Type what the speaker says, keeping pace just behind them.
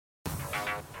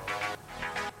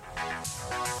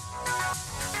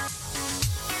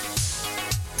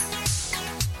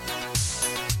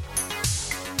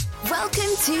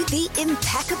to the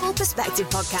Impeccable Perspective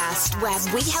podcast,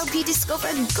 where we help you discover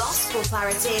gospel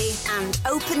clarity and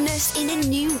openness in a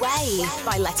new way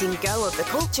by letting go of the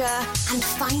culture and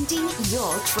finding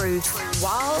your truth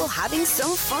while having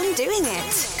some fun doing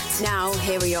it. Now,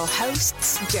 here are your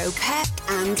hosts, Joe Peck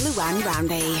and Luann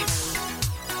Roundy.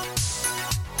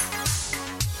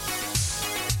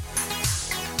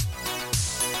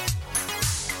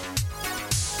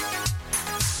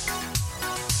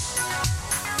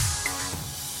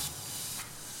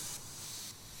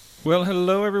 Well,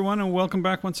 hello everyone, and welcome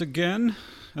back once again,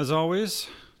 as always,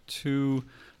 to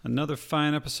another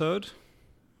fine episode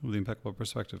of the Impeccable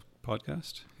Perspective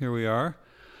podcast. Here we are,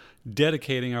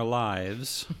 dedicating our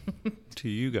lives to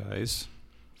you guys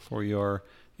for your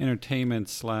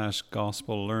entertainment /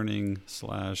 gospel learning /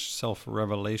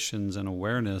 self-revelations and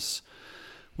awareness.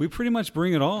 We pretty much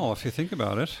bring it all, if you think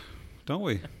about it, don't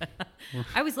we?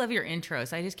 I always love your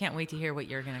intros. I just can't wait to hear what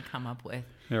you're going to come up with.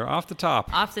 They're off the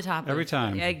top. Off the top. Every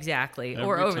time. Exactly. Every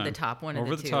or over time. the top, one of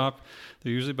the two. Over the top.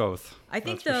 They're usually both. I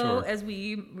think, though, as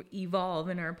we evolve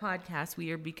in our podcast,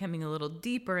 we are becoming a little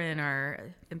deeper in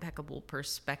our impeccable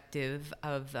perspective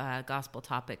of gospel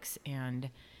topics and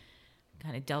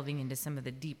kind of delving into some of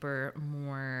the deeper,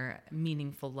 more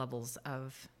meaningful levels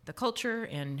of the culture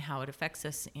and how it affects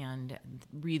us and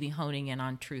really honing in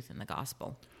on truth in the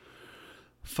gospel.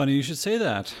 Funny you should say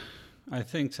that. I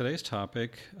think today's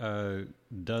topic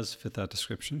does fit that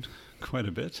description quite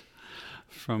a bit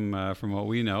from what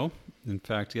we know. In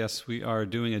fact, yes, we are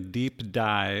doing a deep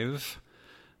dive,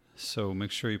 so make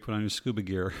sure you put on your scuba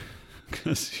gear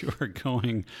because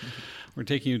we're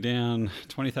taking you down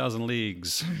 20,000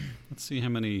 leagues. Let's see how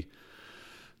many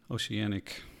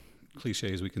oceanic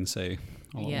cliches we can say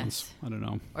all at once. I don't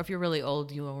know. Or if you're really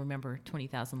old, you will remember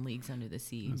 20,000 Leagues Under the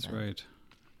Sea. That's right.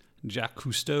 Jacques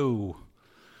Cousteau.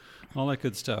 All that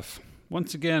good stuff.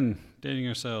 Once again, dating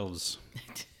ourselves.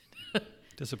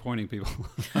 Disappointing people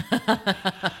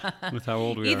with how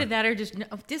old we are. Either that or just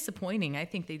disappointing. I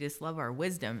think they just love our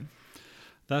wisdom.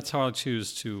 That's how I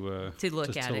choose to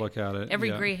look at it. Every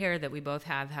gray hair that we both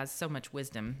have has so much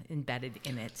wisdom embedded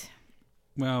in it.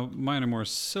 Well, mine are more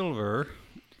silver,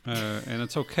 and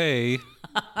it's okay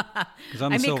because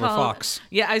I'm a silver fox.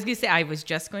 Yeah, I was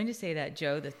just going to say that,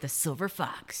 Joe, the silver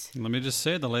fox. Let me just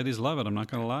say, the ladies love it. I'm not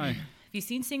going to lie. Have you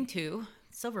seen Sing 2?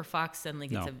 Silver fox suddenly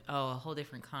gets a whole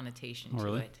different connotation to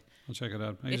really? it. I'll check it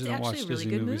out. I It's usually don't watch actually a really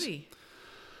Disney good movies. movie.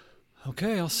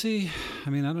 Okay, I'll see. I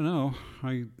mean, I don't know.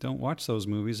 I don't watch those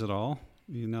movies at all.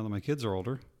 Now that my kids are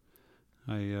older,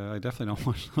 I definitely don't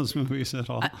watch those movies at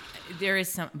all. There is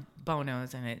some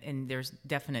Bono's in it, and there's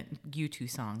definite U2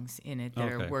 songs in it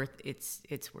that are worth it's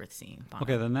worth seeing. Bono.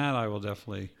 Okay, then that I will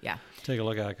definitely take a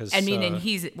look at. Cause, and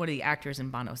he's one of the actors in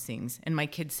Bono Sings. And my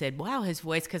kid said, wow, his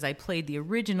voice, because I played the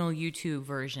original U2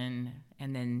 version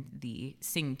and then the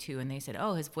Sing 2, and they said,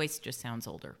 oh, his voice just sounds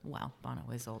older. Well, Bono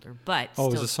is older, but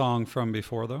still. Is a song from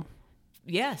before, though?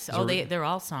 Yes. They're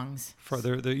all songs.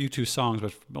 They're U2 songs,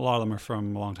 but a lot of them are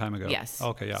from a long time ago. Yes.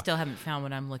 Okay, yeah. Still haven't found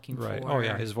what I'm looking for. Right. Oh,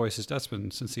 yeah. His voice that's been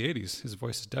since the 80s. His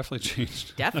voice has definitely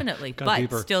changed. Definitely, but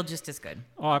deeper. Still just as good.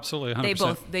 Oh, absolutely,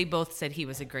 100%. They both said he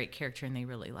was a great character, and they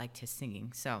really liked his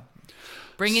singing. So,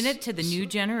 bringing it to the new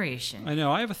generation. I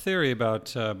know. I have a theory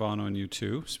about Bono and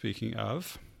U2, speaking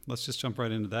of. Let's just jump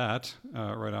right into that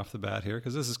right off the bat here,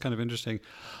 because this is kind of interesting.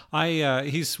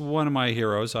 He's one of my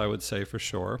heroes, I would say, for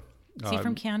sure. Is he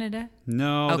from Canada?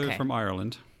 No, They're from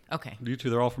Ireland. Okay. U2,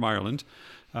 they're all from Ireland,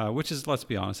 which is, let's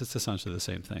be honest, it's essentially the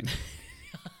same thing.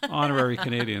 Honorary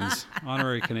Canadians. All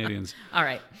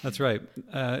right. That's right.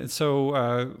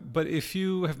 But if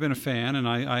you have been a fan, and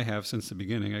I have since the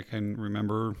beginning, I can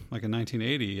remember like in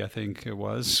 1980, I think it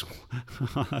was.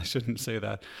 I shouldn't say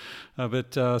that.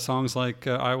 But songs like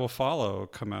I Will Follow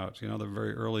come out, the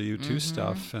very early U2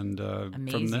 stuff. And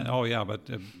amazing. But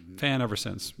fan ever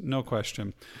since, no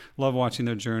question. Love watching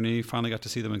their journey. Finally got to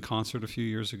see them in concert a few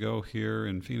years ago here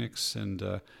in Phoenix,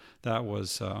 and that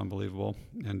was unbelievable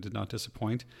and did not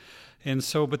disappoint. And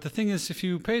so, but the thing is, if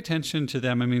you pay attention to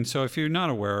them, so if you're not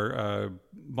aware,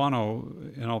 Bono,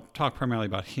 and I'll talk primarily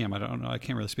about him. I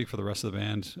can't really speak for the rest of the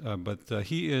band, but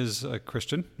he is a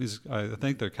Christian. I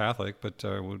think they're Catholic, but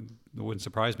it wouldn't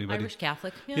surprise me. But Irish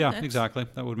Catholic. Yeah, exactly.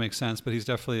 That would make sense. But he's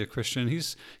definitely a Christian.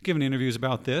 He's given interviews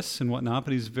about this and whatnot,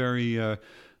 but he's very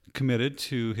committed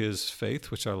to his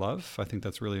faith, which I love. I think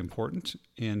that's really important.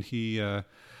 And he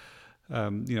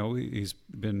he's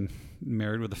been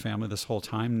married with a family this whole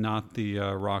time, not the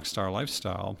rock star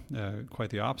lifestyle, quite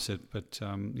the opposite. But,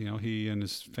 he and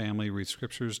his family read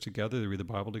scriptures together, they read the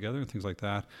Bible together and things like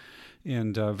that.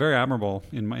 And very admirable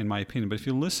in my opinion. But if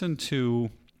you listen to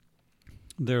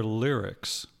their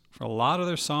lyrics for a lot of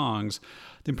their songs,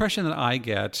 the impression that I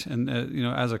get, and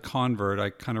as a convert, I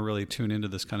kind of really tune into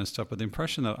this kind of stuff, but the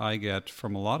impression that I get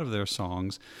from a lot of their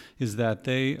songs is that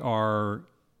they are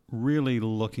really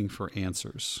looking for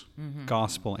answers,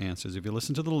 gospel answers. If you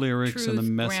listen to the lyrics Truth, and the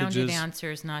messages, grounded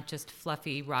answers, not just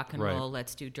fluffy rock and roll.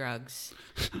 Let's do drugs.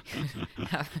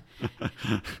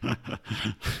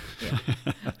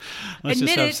 Let's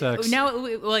Admit just have it. sex.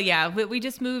 Now, but we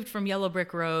just moved from Yellow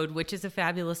Brick Road, which is a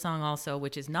fabulous song, also,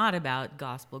 which is not about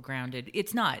gospel grounded.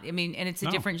 It's not. I mean, and it's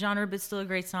a different genre, but still a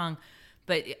great song.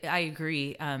 But I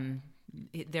agree.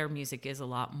 Their music is a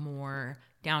lot more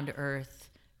down to earth.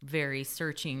 Very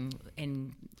searching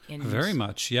and very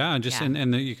much, yeah, and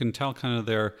and you can tell kind of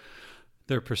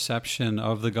their perception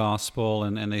of the gospel,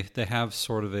 and they have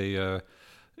sort of a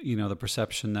the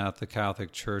perception that the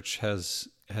Catholic Church has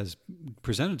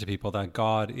presented to people, that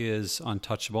God is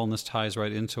untouchable, and this ties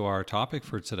right into our topic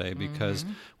for today because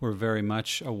we're very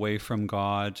much away from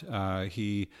God.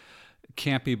 He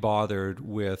can't be bothered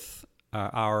with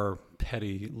our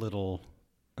petty little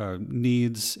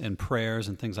needs and prayers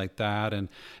and things like that, and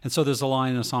so there's a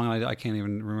line in a song, I can't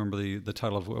even remember the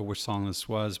title of which song this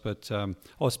was, but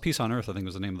it's Peace on Earth, I think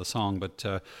was the name of the song, but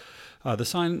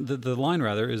the line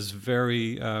rather is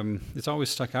very it's always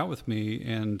stuck out with me,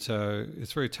 and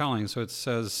it's very telling. So it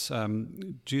says,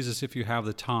 Jesus, if you have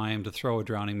the time to throw a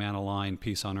drowning man a line,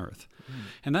 peace on earth.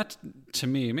 And that, to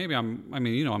me,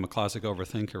 I'm a classic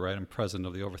overthinker, right? I'm president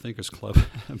of the Overthinkers Club,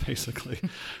 basically,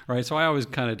 right? So I always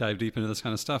kind of dive deep into this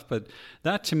kind of stuff. But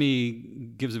that, to me,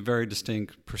 gives a very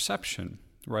distinct perception,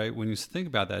 right? When you think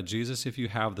about that, Jesus, if you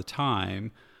have the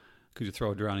time, could you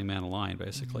throw a drowning man a line,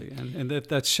 basically? And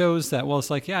that shows that, well, it's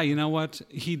like, yeah, you know what?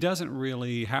 He doesn't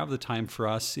really have the time for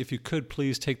us. If you could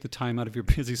please take the time out of your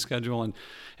busy schedule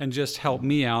and just help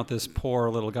me out, this poor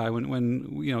little guy,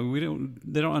 when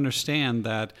they don't understand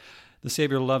that the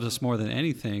Savior loves us more than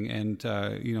anything,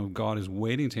 and God is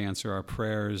waiting to answer our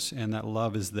prayers, and that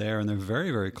love is there, and they're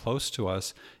very, very close to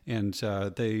us, and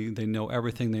they know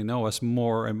everything. They know us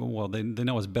more, and they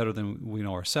know us better than we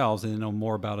know ourselves, and they know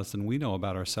more about us than we know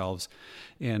about ourselves,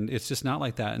 and it's just not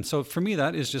like that. And so for me,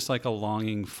 that is just like a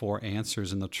longing for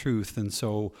answers and the truth. And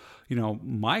so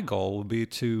my goal would be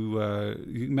to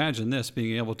imagine this,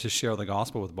 being able to share the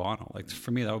gospel with Bono. Like, for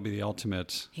me, that would be the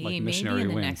ultimate missionary maybe in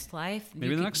the win. next life.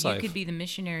 Maybe in the next life. You could be the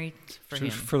missionary for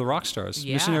him. For the rock stars.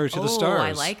 Yeah. Missionary to the stars.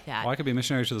 I like that. Well, I could be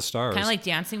missionary to the stars. Kind of like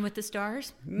Dancing with the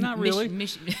Stars? Not really.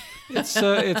 It's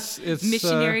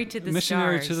missionary to the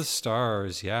missionary stars. to the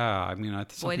stars. Yeah, I mean,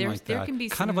 something like there that. can be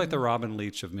kind of like the Robin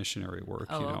Leach of missionary work.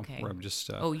 Okay. Where I'm just.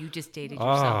 You just dated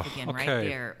yourself again, okay. right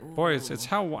there. Ooh. Boy, it's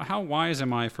how wise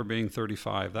am I for being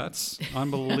 35? That's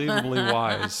unbelievably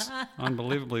wise.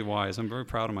 Unbelievably wise. I'm very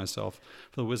proud of myself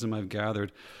for the wisdom I've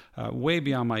gathered. Way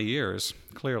beyond my years,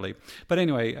 clearly. But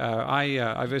anyway,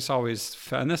 I've just always,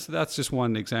 and that's just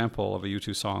one example of a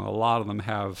U2 song. A lot of them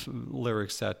have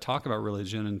lyrics that talk about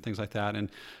religion and things like that, and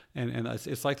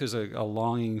it's like there's a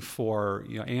longing for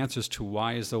answers to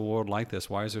why is the world like this?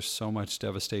 Why is there so much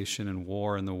devastation and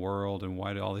war in the world? And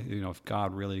why do if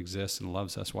God really exists and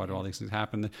loves us, why do all these things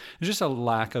happen? There's just a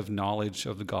lack of knowledge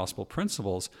of the gospel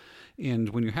principles. And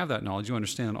when you have that knowledge, you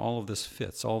understand all of this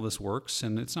fits, all of this works,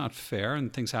 and it's not fair,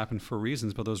 and things happen for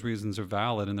reasons, but those reasons are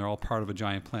valid, and they're all part of a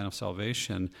giant plan of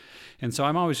salvation. And so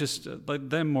I'm always just, like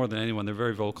them more than anyone, they're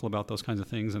very vocal about those kinds of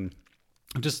things, and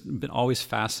I've just been always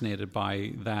fascinated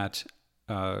by that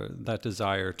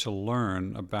desire to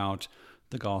learn about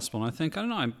the gospel. And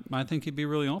I think he'd be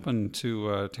really open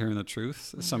to hearing the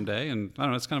truth someday. And I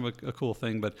don't know, it's kind of a cool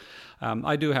thing. But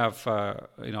I do have a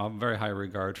very high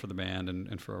regard for the band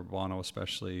and for Bono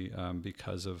especially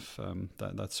because of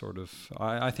that sort of.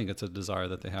 I think it's a desire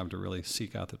that they have to really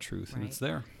seek out the truth, and it's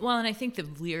there. Well, and I think the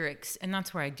lyrics, and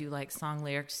that's where I do like song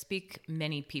lyrics, speak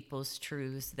many people's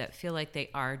truths that feel like they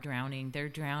are drowning. They're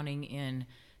drowning in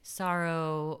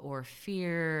sorrow or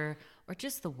fear, or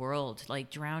just the world, like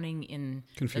drowning in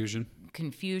confusion,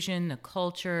 the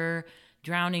culture,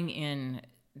 drowning in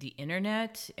the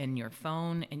internet and your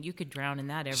phone, and you could drown in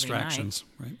that every distractions,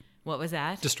 night. Right? What was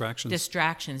that?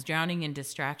 Distractions, drowning in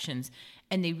distractions.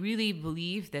 And they really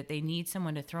believe that they need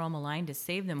someone to throw them a line to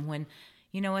save them when,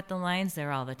 you know what, the line's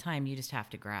there all the time. You just have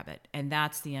to grab it. And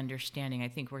that's the understanding I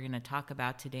think we're going to talk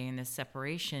about today in this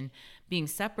separation, being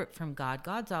separate from God.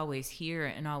 God's always here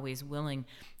and always willing.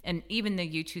 And even the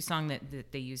U2 song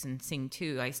that they use and sing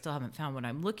too, I still haven't found what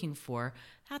I'm looking for.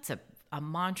 That's a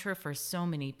mantra for so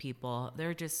many people.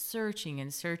 They're just searching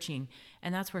and searching.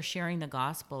 And that's where sharing the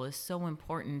gospel is so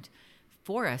important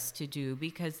for us to do,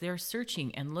 because they're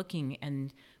searching and looking.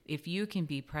 And if you can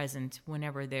be present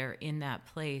whenever they're in that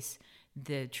place,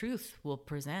 the truth will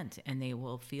present, and they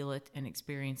will feel it and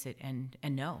experience it and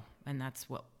know. And that's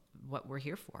what we're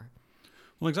here for.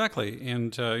 Well, exactly.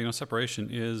 And, separation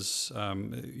is,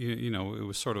 it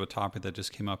was sort of a topic that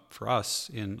just came up for us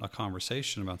in a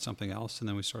conversation about something else. And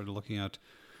then we started looking at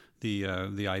the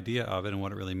idea of it and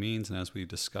what it really means. And as we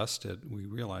discussed it, we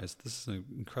realized this is an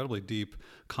incredibly deep,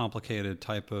 complicated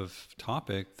type of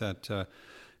topic that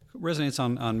resonates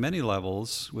on many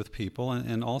levels with people.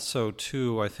 And also,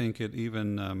 too, I think it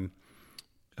even,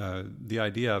 the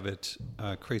idea of it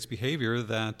creates behavior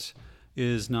that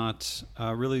is not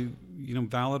really,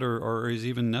 valid or is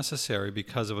even necessary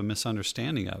because of a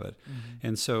misunderstanding of it. Mm-hmm.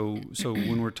 And so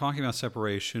when we're talking about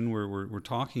separation, we're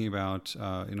talking about,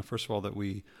 first of all, that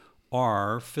we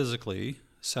are physically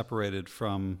separated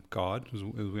from God. As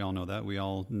we all know that. We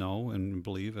all know and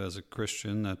believe as a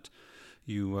Christian that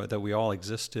that we all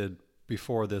existed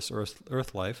before this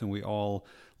earth life, and we all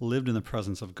lived in the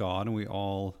presence of God, and we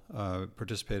all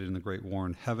participated in the great war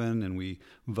in heaven, and we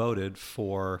voted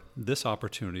for this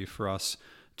opportunity for us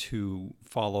to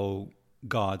follow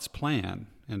God's plan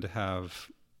and to have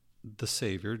the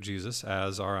Savior, Jesus,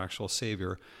 as our actual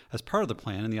Savior, as part of the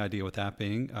plan. And the idea with that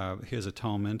being his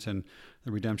atonement and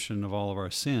the redemption of all of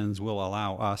our sins will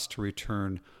allow us to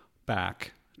return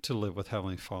back to live with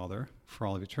Heavenly Father for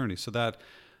all of eternity. So that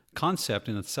concept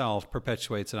in itself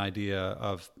perpetuates an idea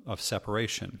of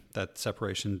separation, that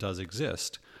separation does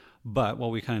exist. But what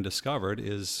we kind of discovered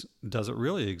is, does it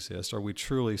really exist? Are we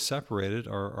truly separated,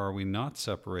 or are we not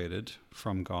separated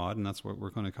from God? And that's what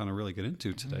we're going to kind of really get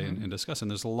into today and discuss.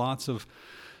 And there's lots of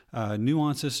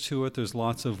nuances to it. There's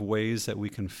lots of ways that we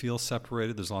can feel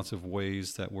separated. There's lots of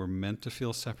ways that we're meant to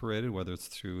feel separated, whether it's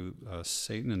through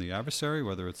Satan and the adversary,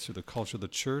 whether it's through the culture of the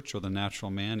church or the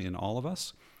natural man in all of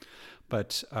us.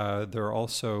 But there are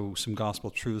also some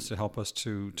gospel truths to help us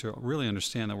to really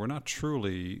understand that we're not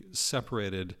truly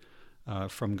separated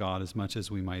from God as much as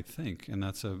we might think. And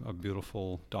that's a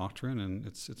beautiful doctrine, and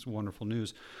it's wonderful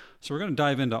news. So we're going to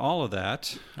dive into all of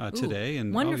that today.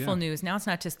 And wonderful news. Now it's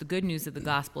not just the good news of the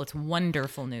gospel; it's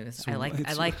wonderful news. I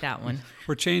like that one.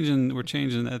 We're changing that.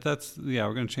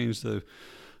 We're going to change the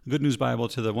Good News Bible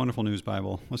to the Wonderful News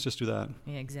Bible. Let's just do that.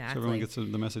 Yeah, exactly. So everyone gets the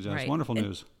message out. Right. It's wonderful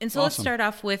news. And so awesome. Let's start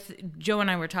off with, Joe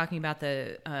and I were talking about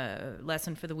the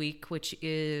lesson for the week, which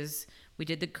is, we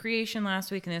did the creation last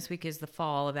week, and this week is the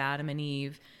fall of Adam and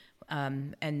Eve.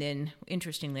 And then,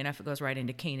 interestingly enough, it goes right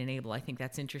into Cain and Abel. I think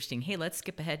that's interesting. Hey, let's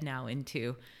skip ahead now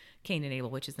into Cain and Abel,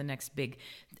 which is the next big.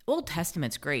 Old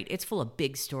Testament's great. It's full of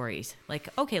big stories. Like,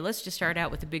 okay, let's just start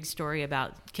out with a big story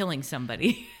about killing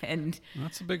somebody. And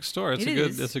that's a big story.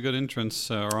 It's a good entrance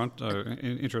or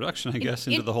introduction, I guess,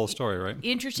 into the whole story, right?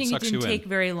 Interesting. It didn't take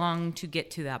very long to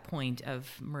get to that point of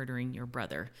murdering your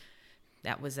brother.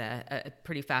 That was a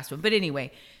pretty fast one. But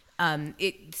anyway,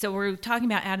 so we're talking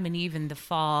about Adam and Eve and the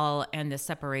fall and the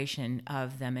separation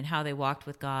of them and how they walked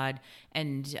with God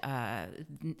and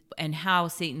how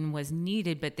Satan was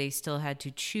needed, but they still had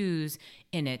to choose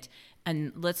in it.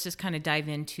 And let's just kind of dive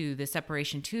into the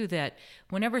separation too, that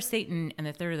whenever Satan and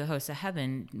the third of the hosts of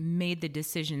heaven made the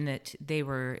decision that they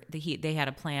had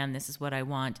a plan, this is what I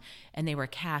want, and they were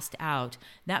cast out,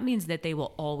 that means that they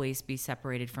will always be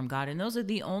separated from God. And those are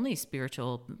the only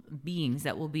spiritual beings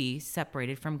that will be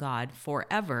separated from God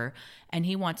forever. And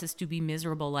he wants us to be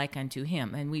miserable like unto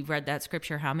him. And we've read that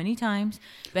scripture how many times?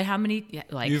 But how many?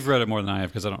 You've read it more than I have,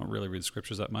 because I don't really read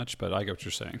scriptures that much, but I get what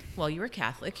you're saying. Well, you were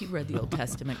Catholic. You read the Old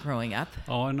Testament growing up.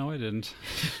 Oh, no, I didn't.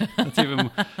 It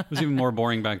was even more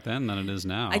boring back then than it is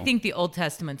now. I think the Old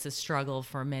Testament's a struggle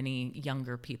for many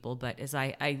younger people, but as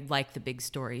I like the big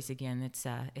stories again, it's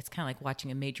kind of like watching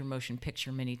a major motion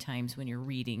picture many times when you're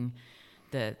reading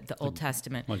the Old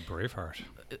Testament. Like Braveheart.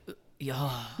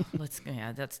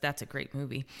 That's a great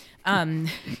movie.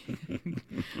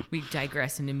 We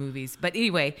digress into movies, but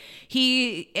anyway,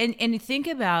 and think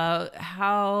about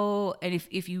how, and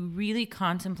if you really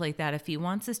contemplate that, if he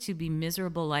wants us to be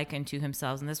miserable like unto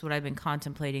himself, and this is what I've been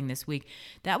contemplating this week,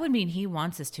 that would mean he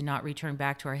wants us to not return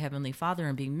back to our Heavenly Father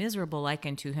and be miserable like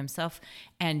unto himself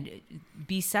and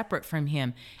be separate from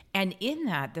him. And in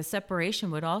that, the separation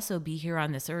would also be here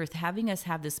on this earth, having us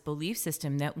have this belief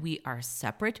system that we are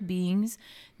separate beings,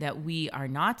 that we are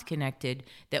not connected,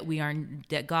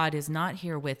 that God is not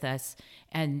here with us,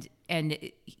 and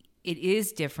it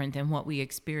is different than what we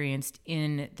experienced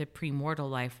in the premortal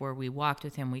life, where we walked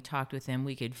with him, we talked with him,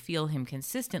 we could feel him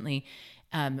consistently.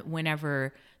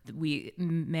 Whenever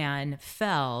man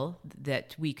fell,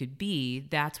 that we could be,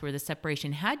 that's where the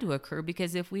separation had to occur,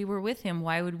 because if we were with him,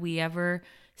 why would we ever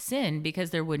sin,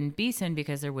 because there wouldn't be sin,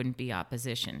 because there wouldn't be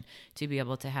opposition to be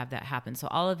able to have that happen. So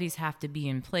all of these have to be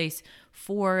in place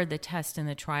for the test and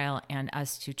the trial and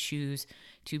us to choose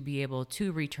to be able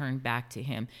to return back to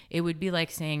him. It would be like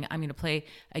saying, I'm going to play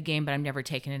a game, but I'm never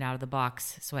taking it out of the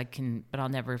box, but I'll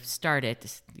never start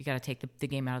it. You got to take the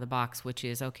game out of the box, which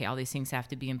is, okay, all these things have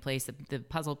to be in place. The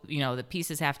puzzle, the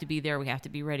pieces have to be there. We have to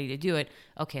be ready to do it.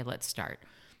 Okay, let's start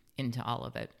into all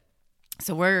of it.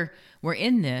 So we're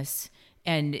in this,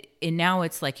 and now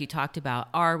it's like you talked about,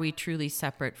 are we truly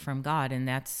separate from God? And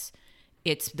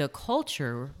it's the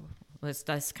culture.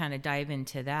 Let's kind of dive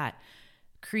into that.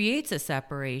 Creates a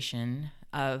separation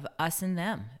of us and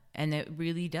them. And it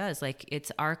really does. Like,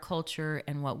 it's our culture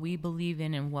and what we believe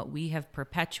in and what we have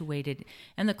perpetuated.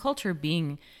 And the culture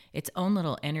being its own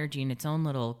little energy and its own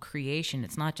little creation.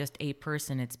 It's not just a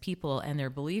person, it's people and their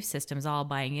belief systems all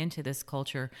buying into this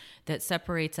culture that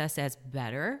separates us as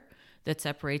better, that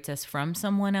separates us from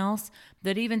someone else,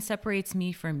 that even separates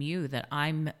me from you, that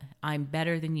I'm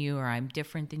better than you or I'm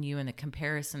different than you, and the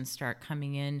comparisons start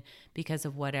coming in because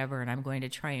of whatever, and I'm going to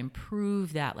try and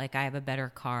prove that, like, I have a better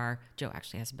car. Joe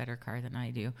actually has a better car than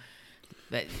I do.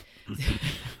 But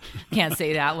can't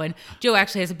say that one. Joe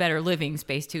actually has a better living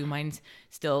space too. Mine's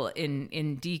still in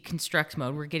deconstruct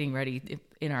mode. We're getting ready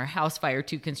in our house fire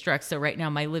to construct. So right now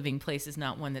my living place is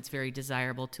not one that's very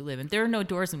desirable to live in. There are no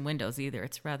doors and windows either.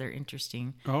 It's rather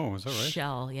interesting. Oh, is that right?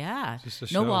 Shell, yeah. Just a no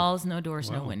shell. Walls, no doors,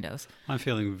 Wow. no windows. I'm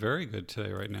feeling very good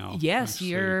today right now. Yes, actually.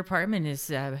 your apartment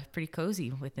is pretty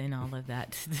cozy within all of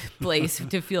that place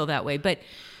to feel that way. But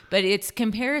its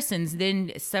comparisons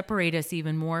then separate us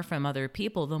even more from other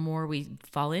people. The more we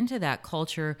fall into that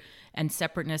culture and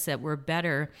separateness that we're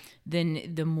better,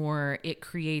 then the more it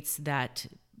creates that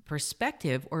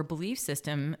perspective or belief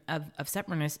system of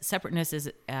separateness. Separateness is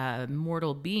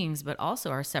mortal beings, but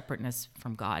also our separateness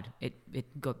from God.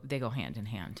 They go hand in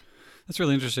hand. That's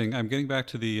really interesting. I'm getting back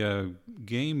to the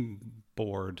game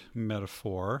board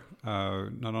metaphor.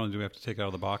 Not only do we have to take it out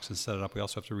of the box and set it up, we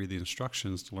also have to read the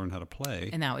instructions to learn how to play.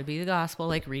 And that would be the gospel,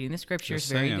 like reading the scriptures.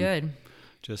 Just very saying. good.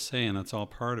 Just saying, that's all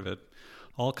part of it.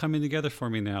 All coming together for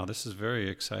me now. This is very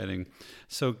exciting.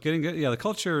 So the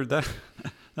culture, that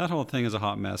whole thing is a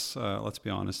hot mess. Let's be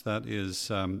honest. That is,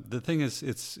 the thing is,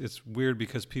 it's weird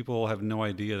because people have no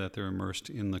idea that they're immersed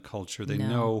in the culture. They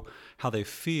know how they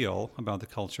feel about the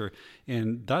culture.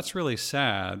 And that's really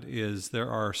sad, is there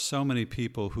are so many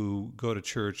people who go to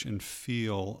church and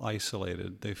feel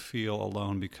isolated. They feel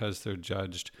alone because they're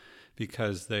judged,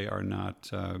 because they are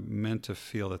not meant to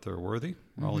feel that they're worthy.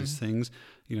 All these things.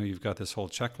 You've got this whole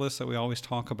checklist that we always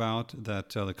talk about, that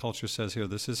the culture says here,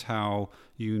 this is how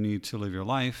you need to live your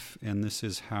life, and this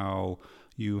is how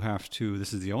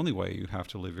this is the only way you have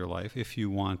to live your life if you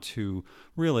want to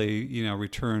really,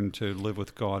 return to live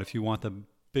with God, if you want the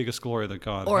biggest glory that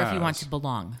God or has. if you want to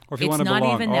belong. Or if you want to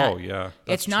belong. Even that. Oh, yeah.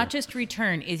 It's not just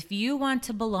return. If you want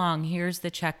to belong, here's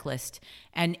the checklist.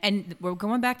 And we're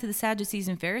going back to the Sadducees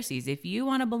and Pharisees. If you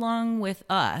want to belong with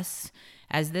us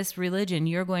as this religion,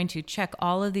 you're going to check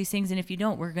all of these things. And if you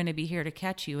don't, we're going to be here to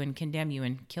catch you and condemn you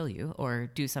and kill you or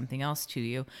do something else to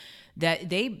you.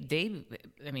 That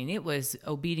it was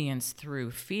obedience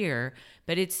through fear,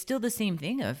 but it's still the same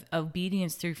thing of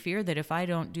obedience through fear, that if I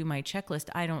don't do my checklist,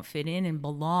 I don't fit in and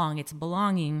belong. It's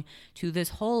belonging to this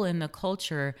hole in the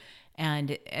culture.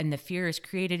 And the fear is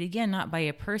created, again, not by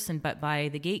a person, but by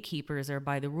the gatekeepers or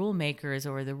by the rule makers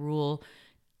or the rule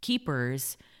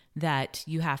keepers, that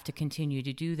you have to continue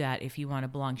to do that if you want to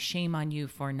belong. Shame on you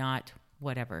for not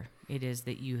whatever it is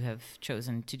that you have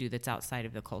chosen to do that's outside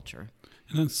of the culture.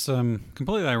 And it's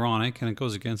completely ironic, and it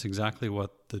goes against exactly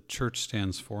what the church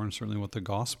stands for, and certainly what the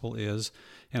gospel is.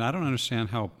 And I don't understand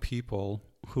how people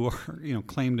who are,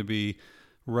 claim to be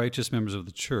righteous members of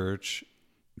the church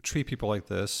treat people like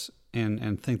this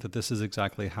and think that this is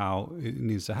exactly how it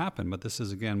needs to happen. But this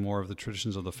is, again, more of the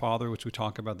traditions of the Father, which we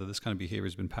talk about, that this kind of behavior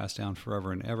has been passed down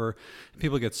forever and ever.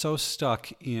 People get so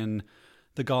stuck in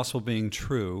the gospel being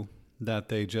true that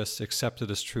they just accept it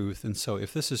as truth. And so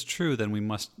if this is true, then we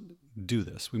must do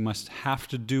this. We must have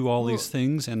to do all these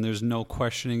things, and there's no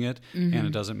questioning it, and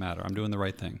it doesn't matter. I'm doing the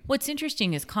right thing. What's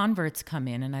interesting is converts come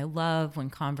in, and I love when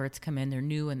converts come in. They're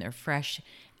new and they're fresh,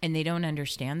 and they don't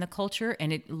understand the culture.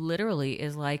 And it literally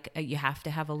is like you have to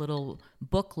have a little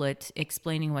booklet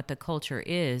explaining what the culture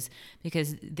is,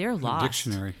 because they're lost.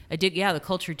 Dictionary. The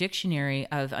culture dictionary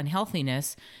of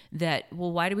unhealthiness. That,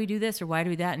 well, why do we do this or why do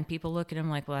we that? And people look at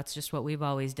them like, well, that's just what we've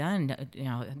always done.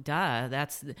 Duh.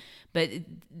 But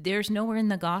there's nowhere in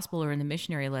the gospel or in the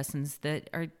missionary lessons that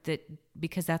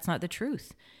because that's not the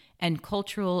truth. And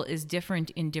cultural is different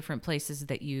in different places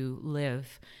that you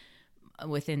live.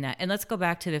 within that. And let's go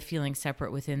back to the feeling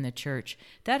separate within the church.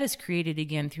 That is created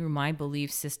again through my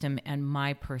belief system and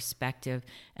my perspective.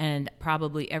 And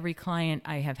probably every client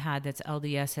I have had that's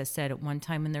LDS has said at one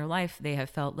time in their life, they have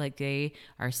felt like they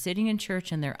are sitting in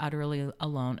church and they're utterly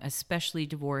alone, especially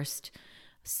divorced,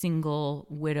 single,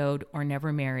 widowed, or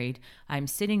never married. I'm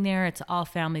sitting there, it's all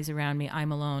families around me,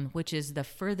 I'm alone, which is the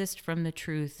furthest from the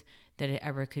truth that it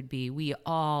ever could be. We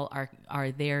all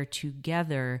are there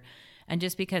together. And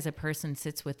just because a person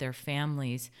sits with their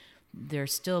families, they're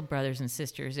still brothers and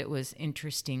sisters. It was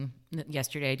interesting.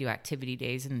 Yesterday I do activity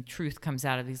days, and truth comes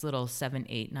out of these little 7,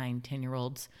 8, 9,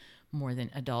 10-year-olds more than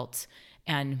adults.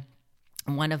 And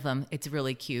one of them, it's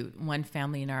really cute. One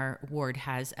family in our ward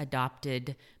has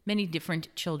adopted many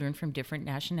different children from different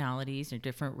nationalities or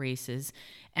different races.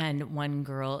 And one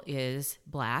girl is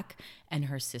Black and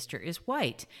her sister is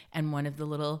white. And one of the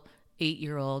little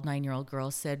 8-year-old, 9-year-old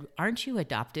girls said, "Aren't you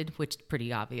adopted?" Which is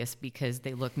pretty obvious because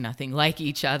they look nothing like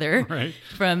each other. Right.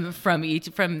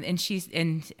 And she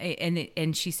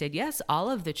said, "Yes,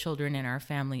 all of the children in our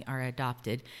family are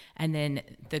adopted." And then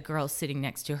the girl sitting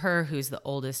next to her, who's the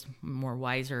oldest, more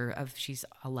wiser she's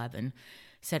 11,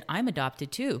 said, "I'm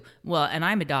adopted too." Well, and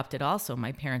I'm adopted also.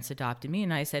 My parents adopted me.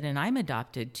 And I said, "And I'm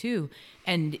adopted too."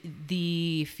 And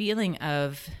the feeling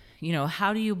of,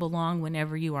 how do you belong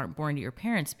whenever you aren't born to your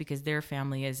parents? Because their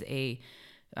family is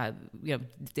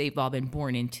they've all been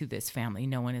born into this family.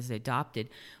 No one is adopted.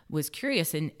 Was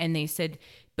curious. And they said,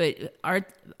 "But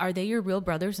are they your real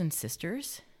brothers and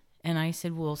sisters?" And I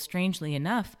said, "Well, strangely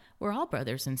enough, we're all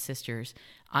brothers and sisters.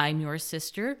 I'm your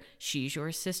sister. She's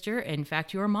your sister. In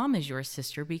fact, your mom is your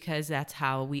sister, because that's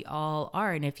how we all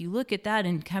are." And if you look at that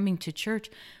in coming to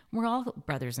church, we're all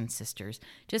brothers and sisters.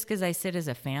 Just because I sit as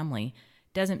a family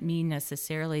doesn't mean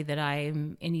necessarily that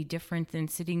I'm any different than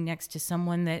sitting next to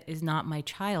someone that is not my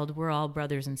child. We're all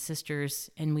brothers and sisters,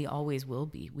 and we always will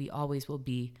be. We always will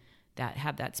be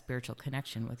have that spiritual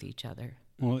connection with each other.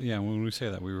 Well, yeah, when we say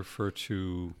that, we refer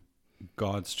to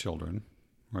God's children,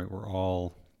 right? We're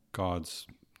all God's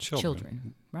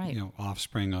children. Right.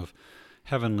 Offspring of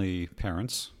heavenly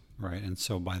parents, right? And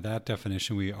so by that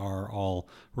definition, we are all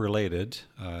related.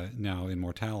 Now, in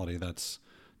mortality, that's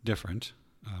different.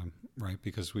 Right,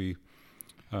 because we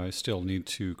still need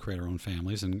to create our own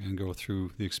families and go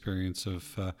through the experience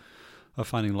of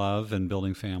finding love and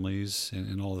building families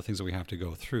and all the things that we have to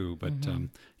go through. But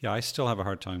I still have a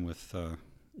hard time with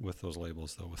those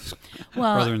labels, though, with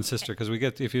brother and sister, because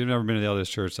if you've never been to the LDS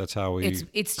Church, that's how we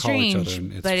it's call strange, each other.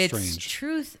 And but strange. It's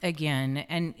truth again,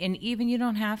 and even you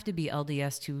don't have to be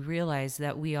LDS to realize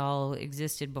that we all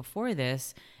existed before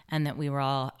this, and that we were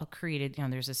all created.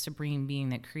 There's a supreme being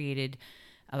that created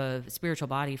a spiritual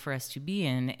body for us to be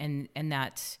in, and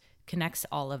that connects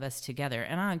all of us together.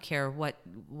 And I don't care what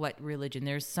religion,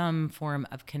 there's some form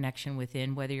of connection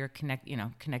within, whether you're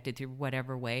connected through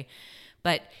whatever way.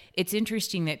 But it's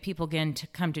interesting that people get to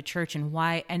come to church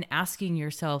and asking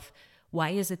yourself, why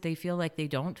is it they feel like they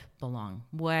don't belong?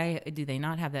 Why do they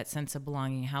not have that sense of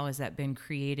belonging? How has that been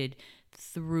created?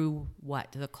 Through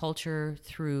what? The culture,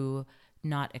 through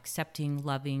not accepting,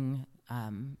 loving,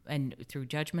 and through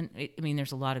judgment.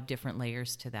 There's a lot of different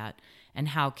layers to that. And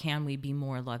how can we be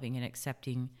more loving and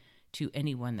accepting to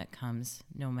anyone that comes,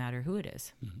 no matter who it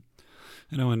is? Mm-hmm.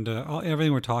 And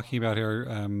everything we're talking about here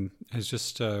has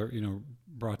just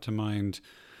brought to mind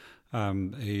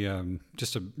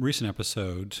just a recent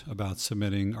episode about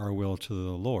submitting our will to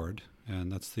the Lord.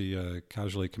 And that's the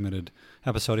Casually Committed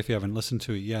episode, if you haven't listened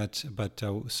to it yet. But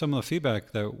some of the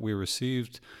feedback that we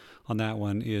received on that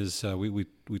one is we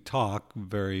talk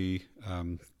very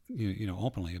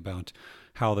openly about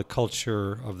how the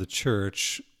culture of the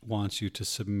church wants you to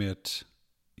submit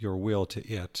your will to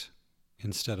it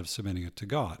instead of submitting it to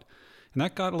God. And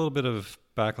that got a little bit of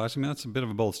backlash. That's a bit of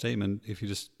a bold statement if you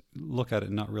just look at it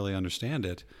and not really understand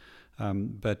it.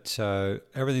 But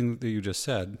everything that you just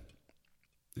said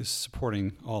is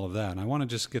supporting all of that. And I want to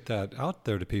just get that out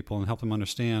there to people and help them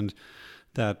understand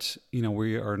that,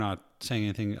 we are not saying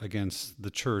anything against the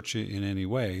church in any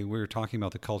way. We're talking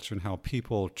about the culture and how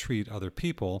people treat other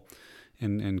people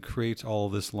and create all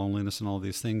of this loneliness and all of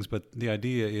these things. But the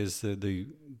idea is that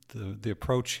the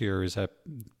approach here is that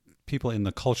people in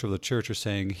the culture of the church are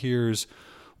saying, here's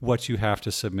what you have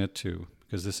to submit to,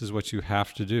 because this is what you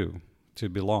have to do to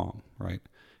belong, right?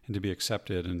 And to be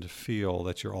accepted and to feel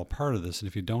that you're all part of this. And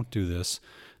if you don't do this,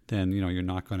 then, you're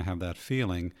not going to have that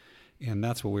feeling. And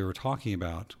that's what we were talking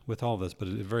about with all this, but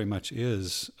it very much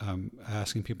is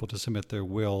asking people to submit their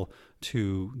will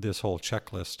to this whole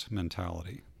checklist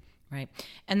mentality. Right.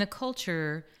 And the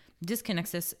culture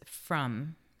disconnects us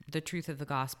from the truth of the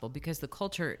gospel, because the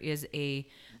culture is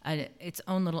its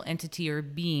own little entity or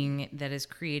being that is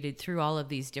created through all of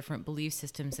these different belief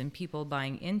systems and people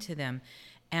buying into them.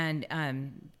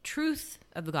 And truth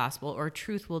of the gospel or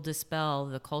truth will dispel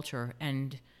the culture,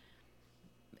 and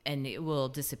it will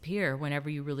disappear whenever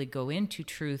you really go into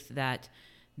truth, that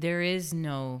there is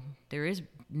a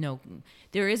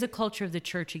culture of the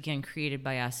church, again, created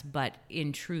by us, but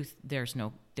in truth, there is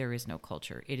no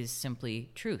culture. It is simply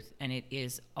truth, and it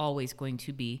is always going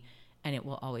to be, and it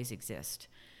will always exist.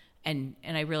 And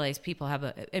I realize people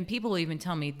and people will even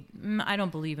tell me, I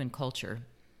don't believe in culture.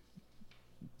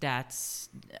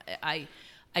 I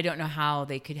don't know how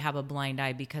they could have a blind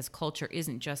eye, because culture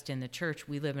isn't just in the church.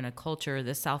 We live in a culture,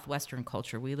 the Southwestern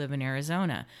culture. We live in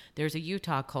Arizona. There's a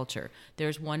Utah culture.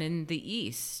 There's one in the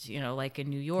East, like in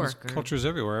New York. There's cultures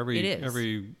everywhere.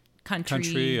 Every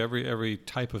country, every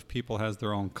type of people has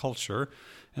their own culture,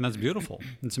 and that's beautiful.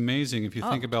 It's amazing if you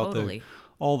think about totally.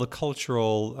 all the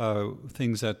cultural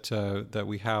things that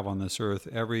we have on this earth.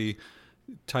 Every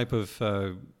type of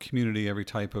community, every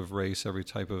type of race, every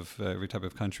type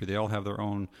of country, they all have their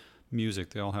own music,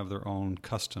 they all have their own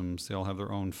customs, they all have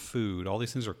their own food. All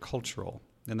these things are cultural,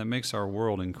 and that makes our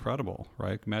world incredible,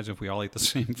 right? Imagine if we all ate the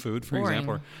same food, for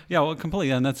example.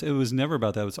 Completely. And it was never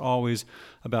about that. It was always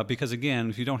about, because again,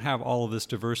 if you don't have all of this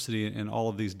diversity and all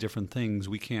of these different things,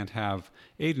 we can't have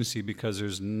agency, because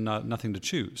there's nothing to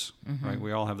choose, right?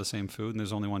 We all have the same food, and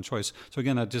there's only one choice. So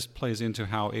again, that just plays into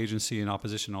how agency and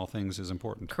opposition to all things is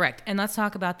important. Correct. And let's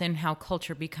talk about then how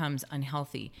culture becomes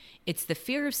unhealthy. It's the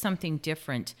fear of something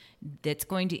different that's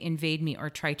going to invade me or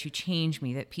try to change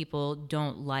me that people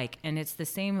don't like. And it's the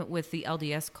same with the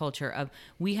LDS culture of,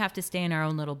 we have to stay in our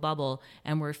own little bubble,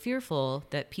 and we're fearful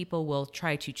that people will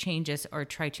try to change us or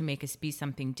try to make us be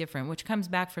something different, which comes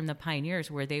back from the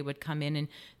pioneers, where they would come in and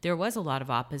there was a lot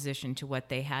of opposition to what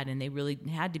they had, and they really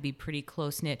had to be pretty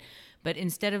close-knit. But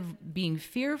instead of being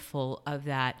fearful of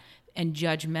that and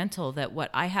judgmental that what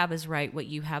I have is right, what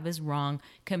you have is wrong,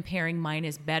 comparing mine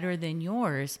is better than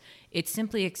yours, it's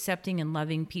simply accepting and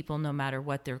loving people no matter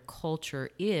what their culture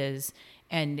is,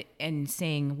 and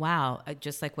saying, wow,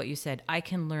 just like what you said, I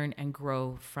can learn and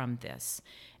grow from this.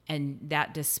 And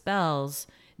that dispels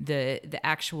the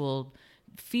actual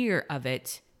fear of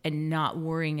it, and not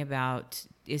worrying about,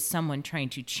 is someone trying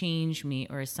to change me,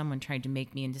 or is someone trying to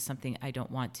make me into something I don't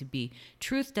want to be?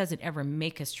 Truth doesn't ever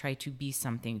make us try to be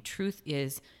something. Truth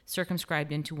is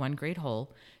circumscribed into one great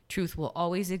whole. Truth will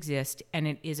always exist, and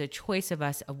it is a choice of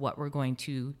us of what we're going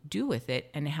to do with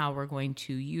it and how we're going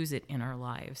to use it in our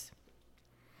lives.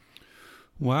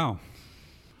 Wow.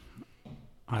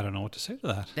 I don't know what to say to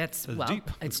that. That's deep.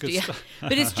 It's good stuff.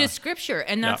 But it's just scripture,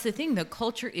 and that's the thing. The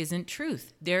culture isn't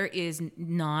truth. There is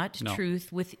not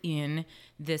truth within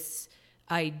this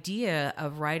idea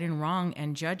of right and wrong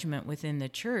and judgment within the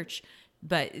church.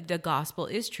 But the gospel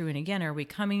is true. And again,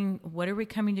 what are we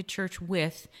coming to church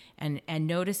with, and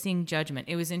noticing judgment?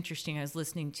 It was interesting. I was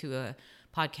listening to a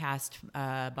podcast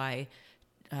by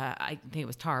I think it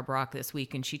was Tara Brock this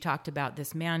week, and she talked about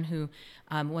this man who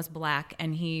was black,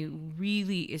 and he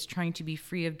really is trying to be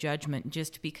free of judgment,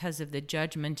 just because of the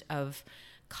judgment of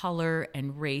color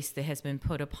and race that has been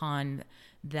put upon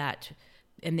that,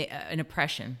 and an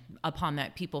oppression upon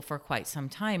that people for quite some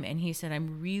time. And he said,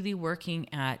 I'm really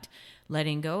working at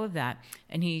letting go of that.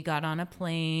 And he got on a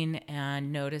plane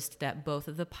and noticed that both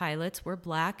of the pilots were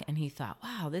black, and he thought,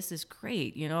 wow, this is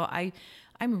great.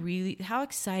 I'm really, how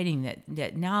exciting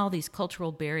that now these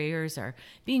cultural barriers are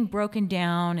being broken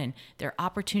down, and there are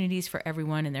opportunities for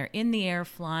everyone, and they're in the air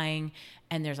flying,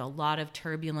 and there's a lot of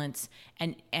turbulence.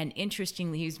 And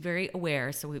interestingly, he's very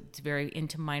aware, so it's very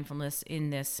into mindfulness in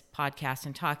this podcast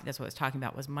and talk. That's what I was talking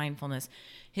about, was mindfulness.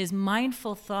 His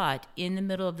mindful thought in the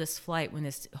middle of this flight, when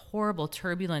this horrible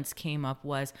turbulence came up,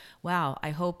 was, wow,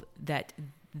 I hope that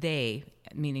they,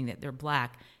 meaning that they're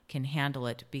black, can handle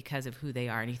it because of who they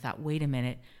are. And he thought, wait a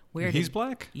minute, he's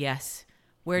black? Yes.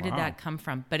 Where did that come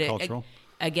from? But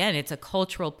again, it's a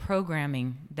cultural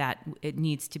programming that it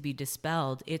needs to be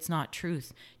dispelled. It's not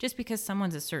truth. Just because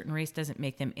someone's a certain race doesn't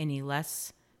make them any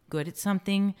less good at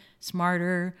something,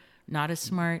 smarter, not as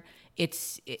smart.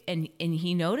 And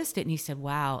he noticed it, and he said,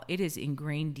 wow, it is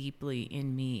ingrained deeply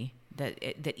in me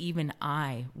that even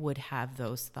I would have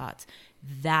those thoughts.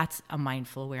 That's a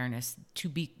mindful awareness to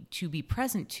be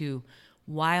present to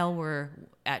while we're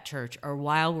at church or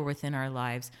while we're within our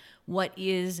lives. What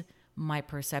is my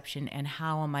perception, and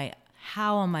how am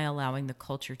I allowing the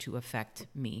culture to affect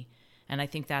me? And I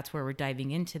think that's where we're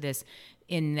diving into this,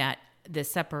 in that the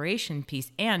separation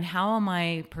piece, and how am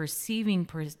I perceiving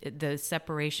the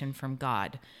separation from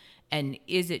God, and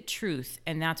is it truth?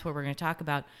 And that's what we're going to talk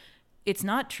about. it's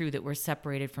not true that we're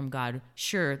separated from God.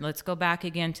 Sure, let's go back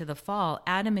again to the fall.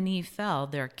 Adam and Eve fell.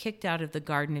 They're kicked out of the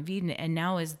Garden of Eden, and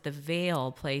now is the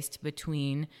veil placed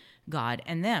between God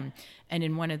and them. And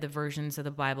in one of the versions of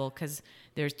the Bible, because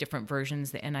there's different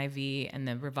versions, the NIV and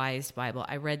the Revised Bible,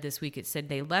 I read this week, it said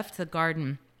they left the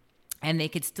garden and they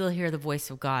could still hear the voice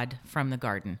of God from the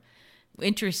garden.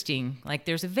 Interesting. Like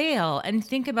there's a veil, and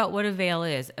think about what a veil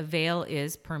is. A veil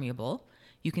is permeable.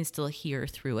 You can still hear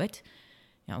through it.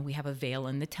 You know, we have a veil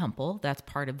in the temple. That's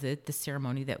part of the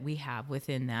ceremony that we have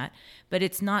within that. But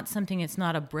it's not something, it's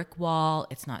not a brick wall.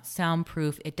 It's not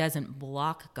soundproof. It doesn't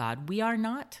block God. We are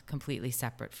not completely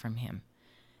separate from him.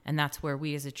 And that's where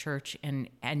we as a church and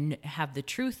have the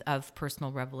truth of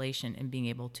personal revelation and being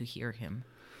able to hear him.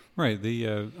 Right.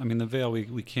 The veil,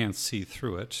 we can't see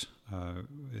through it.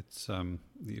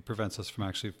 It prevents us from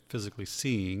actually physically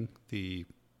seeing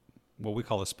what we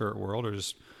call the spirit world, or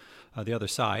just the other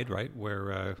side, right,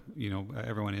 where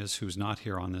everyone is who's not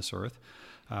here on this earth.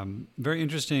 Very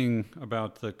interesting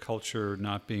about the culture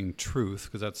not being truth,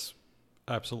 because that's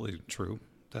absolutely true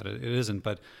that it isn't.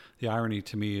 But the irony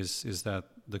to me is that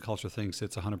the culture thinks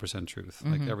it's 100% truth.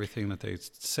 Mm-hmm. Like everything that they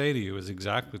say to you is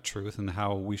exactly the truth, and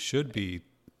how we should be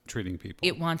treating people.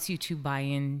 It wants you to buy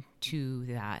into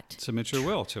that. Submit your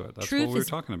will to it. That's Truth what we were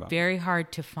talking about. Very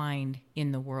hard to find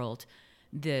in the world.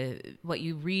 What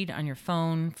you read on your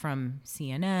phone from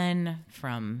CNN,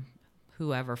 from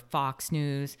whoever, Fox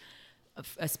News,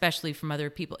 especially from other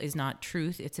people, is not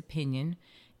truth. It's opinion.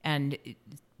 And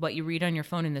what you read on your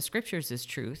phone in the scriptures is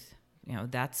truth. You know,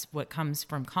 that's what comes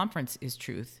from conference is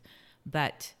truth.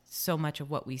 But so much of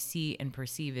what we see and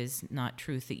perceive is not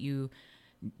truth,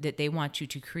 that they want you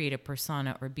to create a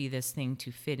persona or be this thing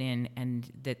to fit in, and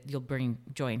that you'll bring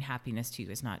joy and happiness to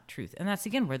you is not truth. And that's,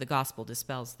 again, where the gospel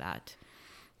dispels that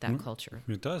culture.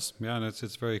 It does. Yeah, and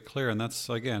it's very clear. And that's,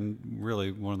 again,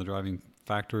 really one of the driving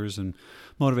factors and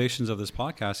motivations of this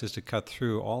podcast, is to cut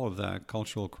through all of that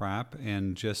cultural crap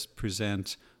and just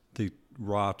present the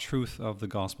raw truth of the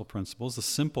gospel principles, the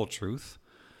simple truth,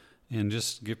 and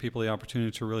just give people the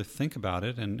opportunity to really think about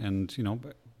it and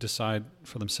decide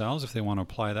for themselves if they want to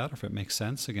apply that or if it makes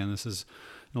sense. Again, this is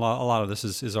a lot of this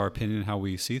is our opinion, how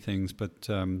we see things, but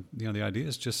the idea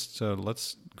is just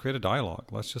let's create a dialogue.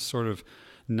 Let's just sort of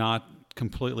not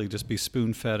completely just be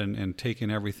spoon-fed and take in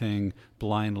everything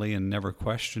blindly and never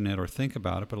question it or think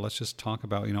about it, but let's just talk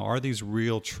about, are these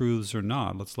real truths or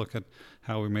not? Let's look at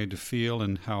how we're made to feel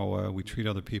and how we treat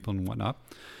other people and whatnot.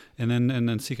 And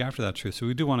then seek after that truth. So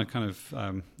we do want to kind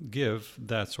of give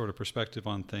that sort of perspective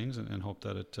on things and hope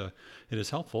that it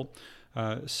is helpful.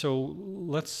 So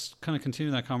let's kind of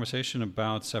continue that conversation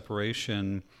about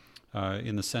separation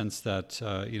in the sense that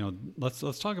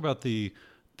let's talk about the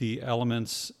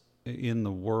elements in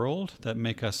the world that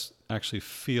make us actually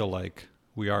feel like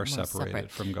we are separated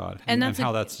from God, and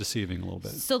how that's deceiving a little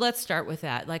bit. So let's start with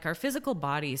that. Like, our physical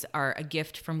bodies are a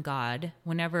gift from God.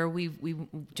 Whenever we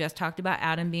just talked about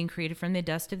Adam being created from the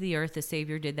dust of the earth, the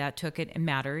Savior did that, took it and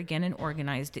matter again and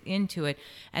organized it into it,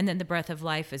 and then the breath of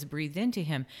life is breathed into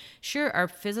him. Sure, our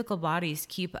physical bodies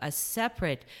keep us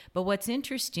separate, but what's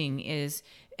interesting is,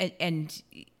 and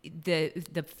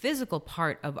the physical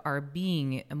part of our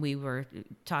being, and we were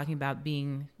talking about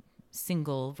being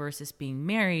single versus being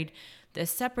married, the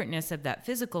separateness of that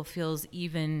physical feels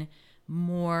even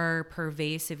more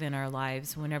pervasive in our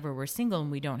lives whenever we're single and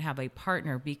we don't have a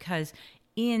partner, because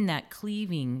in that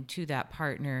cleaving to that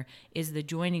partner is the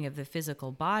joining of the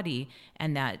physical body,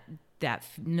 and that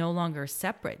no longer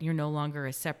separate. You're no longer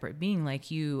a separate being.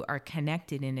 Like, you are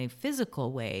connected in a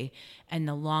physical way, and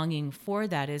the longing for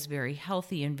that is very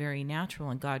healthy and very natural,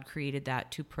 and God created that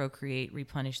to procreate,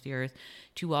 replenish the earth,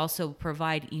 to also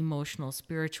provide emotional,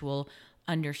 spiritual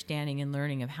understanding and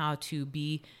learning of how to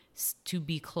be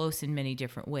close in many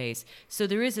different ways. So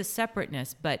there is a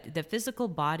separateness, but the physical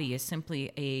body is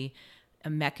simply a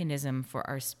mechanism for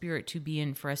our spirit to be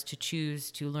in, for us to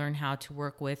choose to learn how to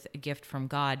work with a gift from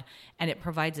God. And it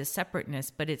provides a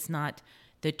separateness, but it's not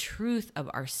the truth of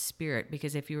our spirit,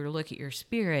 because if you were to look at your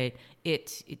spirit,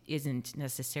 it isn't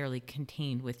necessarily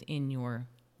contained within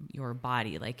your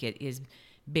body. Like, it is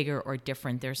bigger or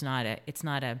different. It's not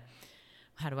a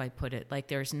how do I put it? Like,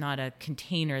 there's not a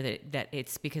container that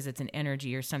it's because it's an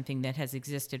energy or something that has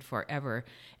existed forever.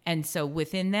 And so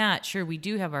within that, sure, we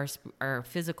do have our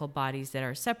physical bodies that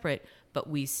are separate, but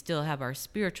we still have our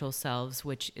spiritual selves,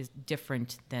 which is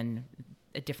different than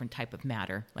a different type of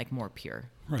matter, like more pure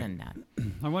than that.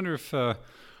 I wonder if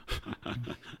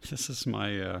this is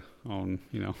my own,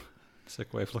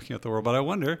 sick way of looking at the world, but I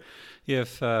wonder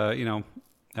if,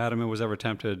 Adam was ever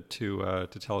tempted to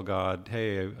tell God,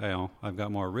 "Hey, I've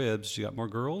got more ribs. You got more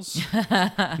girls?"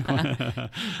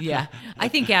 Yeah, I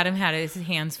think Adam had his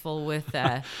hands full with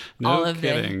all of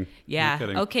kidding. the. Yeah. No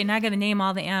kidding. Okay, now I got to name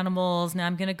all the animals. Now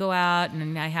I'm going to go out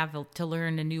and I have to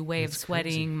learn a new way of That's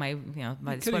sweating. crazy.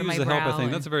 My Could sweat have on my used the brow. helper thing.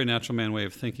 and- That's a very natural man way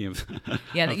of thinking of.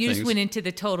 Yeah, of you just things. went into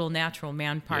the total natural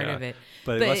man part Yeah. of it.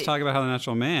 But let's talk about how the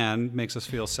natural man makes us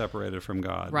feel separated from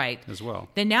God, Right. as well.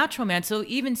 The natural man. So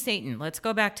even Satan, let's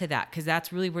go back to that because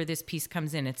that's really where this piece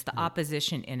comes in. It's the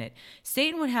opposition in it.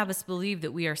 Satan would have us believe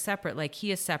that we are separate, like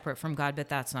he is separate from God, but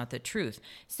that's not the truth.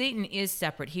 Satan is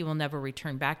separate. He will never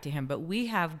return back to him. But we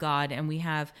have God and we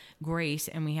have grace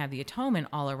and we have the atonement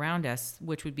all around us,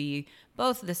 which would be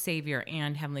both the Savior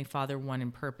and Heavenly Father, one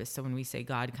in purpose. So when we say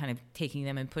God, kind of taking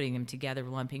them and putting them together,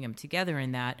 lumping them together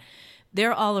in that,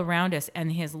 they're all around us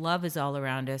and his love is all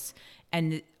around us.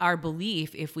 And our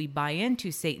belief, if we buy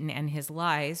into Satan and his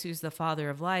lies, who's the father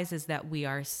of lies, is that we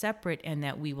are separate and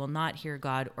that we will not hear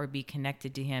God or be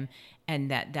connected to him.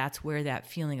 And that's where that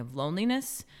feeling of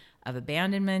loneliness, of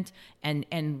abandonment,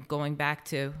 and going back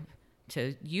to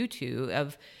you two,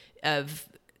 of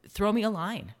throw me a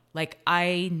line. Like,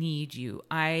 I need you.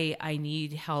 I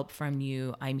need help from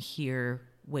you. I'm here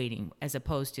waiting, as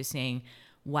opposed to saying,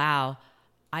 wow,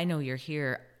 I know you're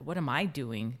here. What am I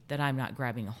doing that I'm not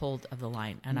grabbing a hold of the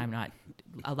line and I'm not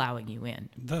allowing you in?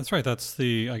 That's right. That's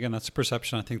the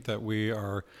perception I think that we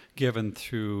are given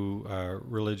through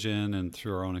religion and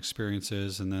through our own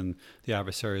experiences, and then the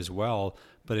adversary as well.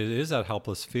 But it is that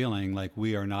helpless feeling like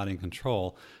we are not in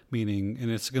control, meaning,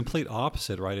 and it's a complete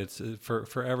opposite, right? It's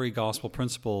for every gospel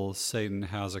principle, Satan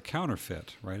has a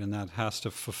counterfeit, right? And that has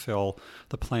to fulfill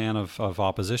the plan of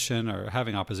opposition, or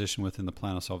having opposition within the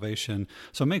plan of salvation.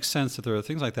 So it makes sense that there are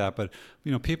things like that. But,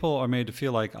 people are made to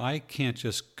feel like I can't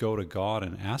just go to God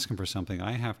and ask him for something.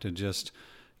 I have to just,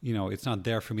 it's not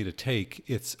there for me to take.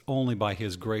 It's only by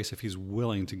his grace if he's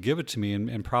willing to give it to me,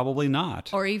 and probably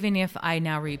not. Or even if I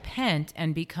now repent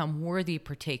and become worthy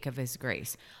partake of his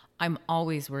grace. I'm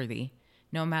always worthy.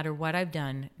 No matter what I've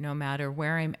done, no matter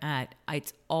where I'm at,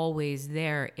 it's always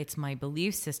there. It's my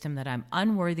belief system that I'm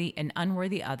unworthy, an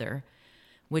unworthy other,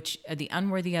 which the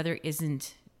unworthy other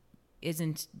isn't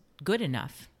good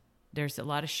enough. There's a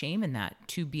lot of shame in that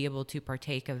to be able to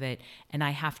partake of it. And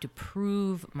I have to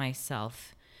prove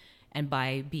myself. And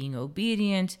by being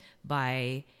obedient,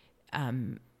 by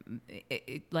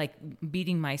like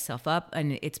beating myself up,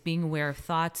 and it's being aware of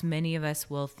thoughts. Many of us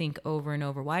will think over and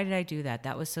over, why did I do that?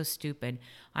 That was so stupid.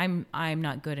 I'm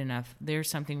not good enough. There's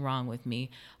something wrong with me.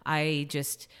 I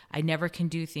never can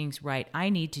do things right. I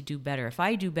need to do better. If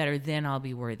I do better, then I'll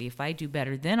be worthy. If I do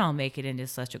better, then I'll make it into the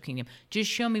celestial kingdom. Just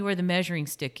show me where the measuring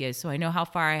stick is so I know how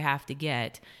far I have to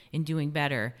get in doing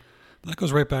better. That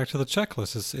goes right back to the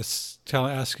checklist. It's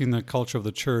asking the culture of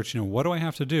the church, what do I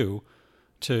have to do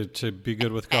to be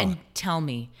good with God? And tell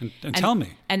me. And tell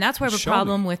me. And that's where I have a Show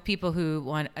problem me. with people who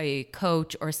want a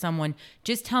coach or someone.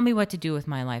 Just tell me what to do with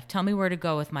my life. Tell me where to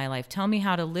go with my life. Tell me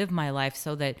how to live my life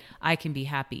so that I can be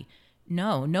happy.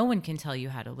 No one can tell you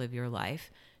how to live your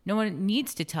life. No one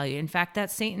needs to tell you. In fact,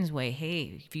 that's Satan's way.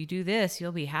 Hey, if you do this,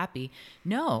 you'll be happy.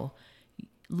 No.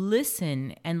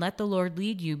 Listen and let the Lord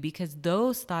lead you, because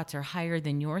those thoughts are higher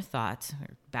than your thoughts.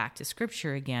 Back to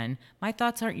scripture again. My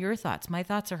thoughts aren't your thoughts. My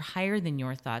thoughts are higher than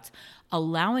your thoughts.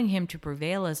 Allowing him to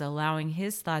prevail is allowing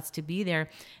his thoughts to be there.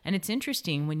 And it's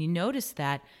interesting when you notice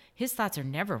that his thoughts are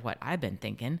never what I've been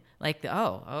thinking. Like,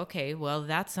 oh, okay, well,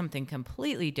 that's something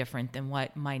completely different than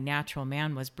what my natural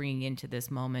man was bringing into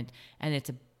this moment. And it's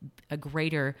a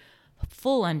greater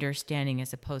full understanding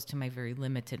as opposed to my very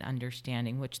limited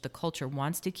understanding, which the culture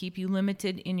wants to keep you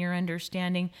limited in your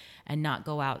understanding and not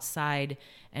go outside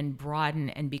and broaden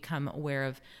and become aware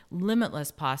of limitless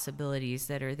possibilities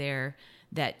that are there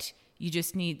that you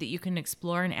just need, that you can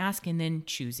explore and ask, and then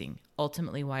choosing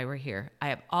ultimately why we're here. I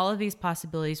have all of these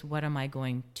possibilities. What am I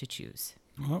going to choose?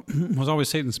 Well, it was always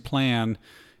Satan's plan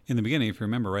in the beginning, if you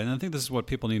remember, right? And I think this is what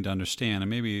people need to understand, and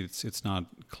maybe it's not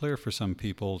clear for some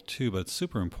people too, but it's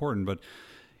super important. But,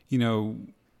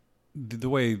 the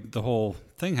way the whole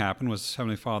thing happened was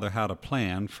Heavenly Father had a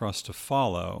plan for us to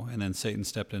follow, and then Satan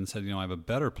stepped in and said, I have a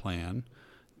better plan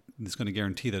that's going to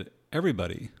guarantee that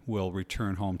everybody will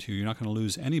return home to you. You're not going to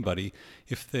lose anybody.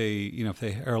 If they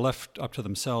are left up to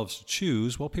themselves to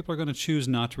choose, well, people are going to choose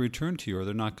not to return to you, or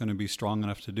they're not going to be strong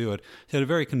enough to do it. He had a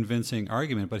very convincing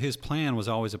argument, but his plan was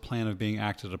always a plan of being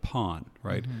acted upon,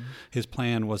 right? Mm-hmm. His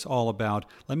plan was all about,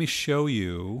 let me show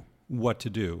you what to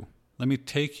do. Let me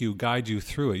guide you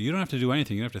through it. You don't have to do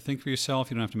anything. You don't have to think for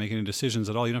yourself. You don't have to make any decisions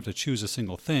at all. You don't have to choose a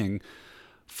single thing.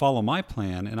 follow my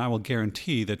plan, and I will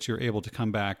guarantee that you're able to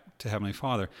come back to Heavenly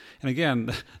Father. And again,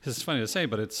 this is funny to say,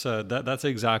 but it's that's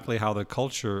exactly how the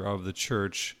culture of the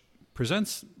church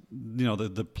presents,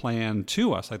 the plan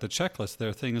to us, like the checklist.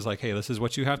 Their thing is like, hey, this is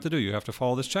what you have to do. You have to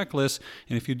follow this checklist.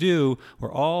 And if you do,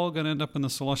 we're all going to end up in the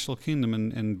celestial kingdom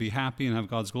and be happy and have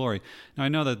God's glory. Now, I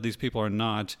know that these people are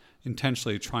not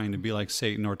intentionally trying to be like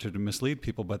Satan or to mislead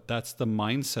people, but that's the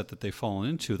mindset that they've fallen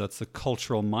into. That's the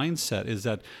cultural mindset, is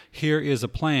that here is a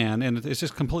plan, and it's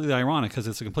just completely ironic because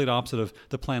it's the complete opposite of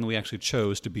the plan we actually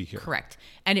chose to be here. Correct.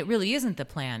 And it really isn't the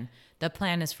plan. The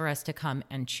plan is for us to come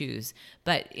and choose.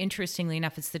 But interestingly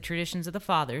enough, it's the traditions of the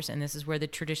fathers, and this is where the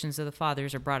traditions of the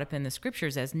fathers are brought up in the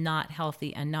scriptures as not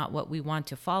healthy and not what we want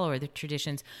to follow, are the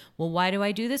traditions. Well, why do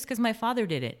I do this? Because my father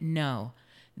did it. No.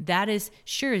 That is,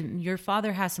 sure, your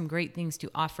father has some great things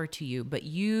to offer to you, but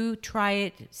you try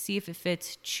it, see if it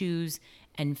fits, choose,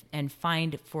 and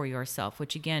find for yourself,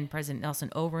 which again, President Nelson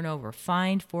over and over,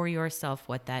 find for yourself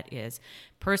what that is.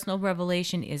 Personal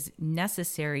revelation is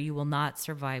necessary. You will not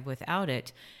survive without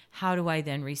it. How do I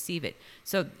then receive it?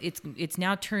 So it's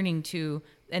now turning to,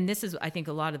 and this is, I think,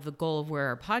 a lot of the goal of where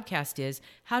our podcast is,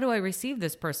 how do I receive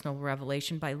this personal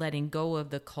revelation? By letting go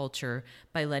of the culture,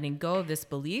 by letting go of this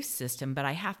belief system, but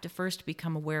I have to first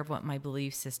become aware of what my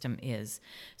belief system is.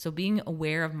 So being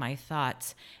aware of my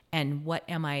thoughts and what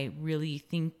am I really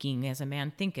thinking, as a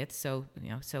man thinketh, so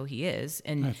he is.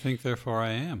 And I think, therefore I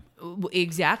am.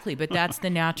 Exactly, but that's the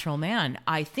natural man.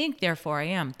 I think, therefore I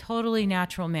am. Totally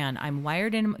natural man. I'm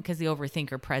wired in, because the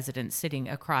overthinker president sitting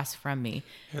across from me.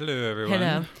 Hello, everyone.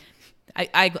 Hello.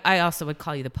 I also would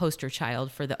call you the poster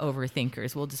child for the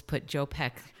overthinkers. We'll just put Joe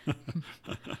Peck. You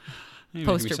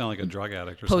make me sound like a drug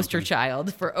addict or poster something.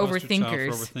 Child for Poster overthinkers.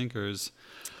 Child for overthinkers.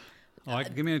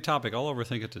 Give me a topic. I'll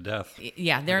overthink it to death.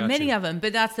 Yeah, there are many of them,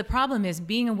 but that's the problem, is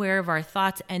being aware of our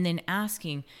thoughts and then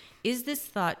asking, is this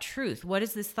thought truth? What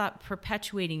is this thought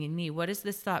perpetuating in me? What is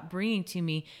this thought bringing to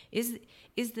me? Is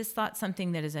this thought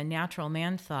something that is a natural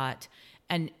man thought?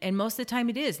 And most of the time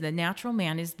it is. The natural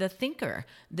man is the thinker.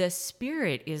 The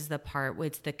spirit is the part where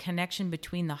it's the connection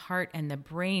between the heart and the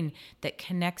brain that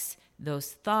connects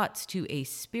those thoughts to a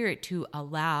spirit to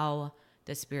allow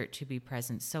the spirit to be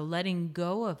present. So letting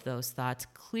go of those thoughts,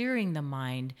 clearing the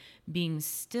mind, being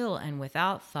still and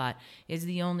without thought is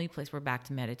the only place. We're back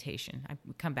to meditation. I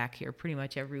come back here pretty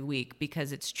much every week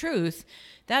because it's truth.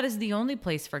 That is the only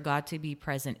place for God to be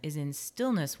present, is in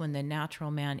stillness, when the natural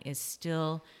man is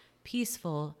still,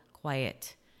 peaceful,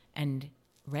 quiet, and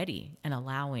ready, and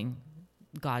allowing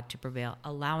God to prevail,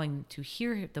 allowing to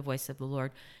hear the voice of the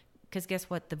Lord. Because guess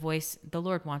what? The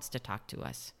Lord wants to talk to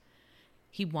us.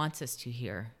 He wants us to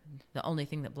hear. The only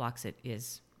thing that blocks it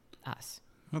is us.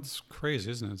 That's crazy,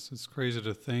 isn't it? It's crazy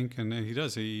to think, and he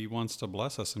does. He wants to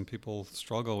bless us, and people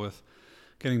struggle with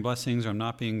getting blessings or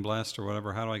not being blessed or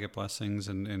whatever. How do I get blessings?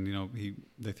 And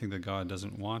they think that God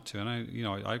doesn't want to. And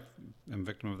I am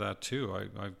victim of that too.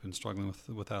 I've been struggling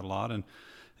with that a lot, and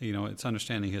it's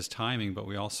understanding His timing, but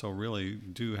we also really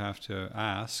do have to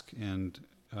ask. And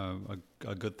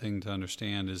a good thing to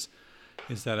understand is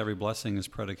that every blessing is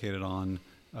predicated on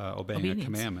obeying a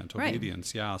commandment,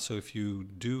 obedience. Right. Yeah. So if you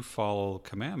do follow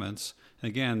commandments, and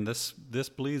again, this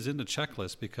bleeds into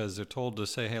checklists, because they're told to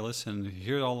say, hey, listen,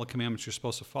 here are all the commandments you're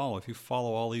supposed to follow. If you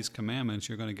follow all these commandments,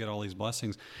 you're going to get all these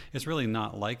blessings. It's really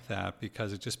not like that,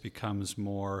 because it just becomes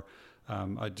more.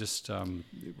 It just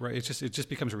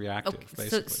becomes reactive,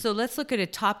 basically. So let's look at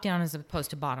it top down as opposed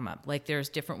to bottom up. Like, there's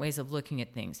different ways of looking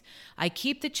at things. I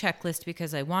keep the checklist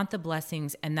because I want the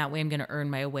blessings, and that way I'm going to earn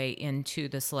my way into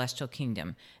the celestial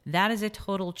kingdom. That is a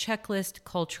total checklist,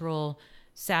 cultural,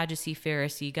 Sadducee,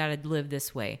 Pharisee, you got to live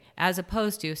this way. As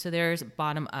opposed to, so there's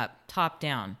bottom up, top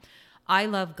down. I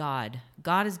love God.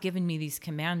 God has given me these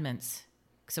commandments.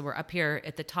 So we're up here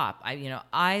at the top.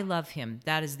 I love Him.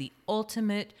 That is the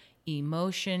ultimate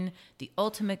emotion, the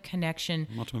ultimate connection,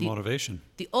 ultimate motivation,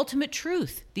 the ultimate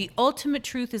truth. The ultimate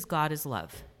truth is God is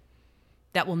love.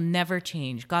 That will never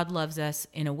change. God loves us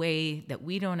in a way that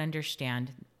we don't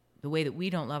understand, the way that we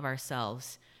don't love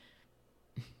ourselves.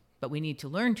 But we need to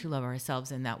learn to love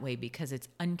ourselves in that way, because it's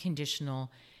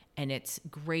unconditional and it's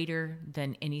greater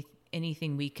than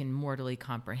anything we can mortally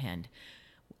comprehend.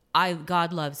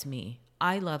 God loves me.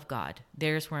 I love God.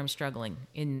 There's where I'm struggling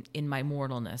in my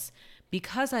mortalness.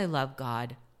 Because I love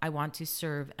God, I want to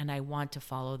serve and I want to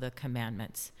follow the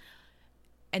commandments.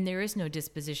 And there is no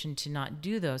disposition to not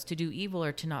do those, to do evil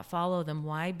or to not follow them.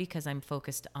 Why? Because I'm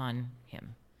focused on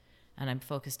Him and I'm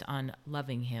focused on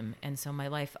loving Him. And so my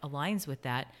life aligns with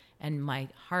that, and my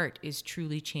heart is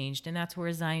truly changed. And that's where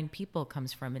a Zion people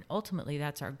comes from. And ultimately,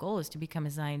 that's our goal, is to become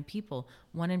a Zion people,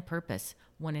 one in purpose,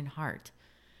 one in heart.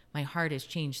 My heart is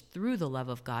changed through the love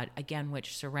of God, again,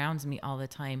 which surrounds me all the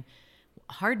time.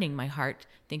 Hardening my heart,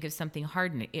 think of something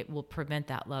hardened. It will prevent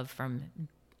that love from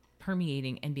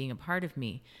permeating and being a part of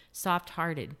me.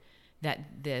 Soft-hearted, that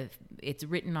it's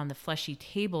written on the fleshy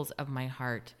tables of my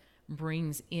heart,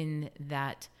 brings in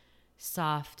that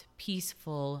soft,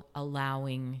 peaceful,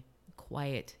 allowing,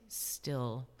 quiet,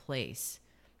 still place.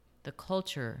 The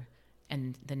culture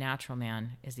and the natural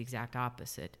man is the exact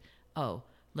opposite. Oh,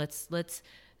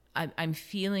 I'm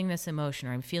feeling this emotion,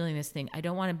 or I'm feeling this thing. I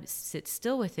don't want to sit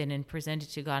still with it and present it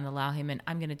to God and allow him, and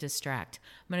I'm going to distract.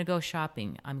 I'm going to go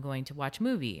shopping. I'm going to watch a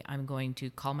movie. I'm going to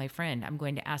call my friend. I'm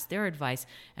going to ask their advice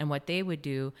and what they would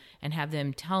do and have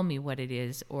them tell me what it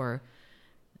is, or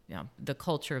the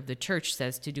culture of the church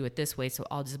says to do it this way, so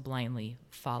I'll just blindly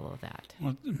follow that.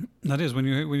 Well, that is, when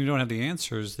you don't have the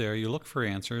answers there, you look for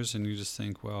answers and you just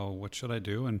think, well, what should I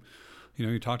do? And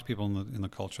you talk to people in the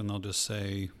culture and they'll just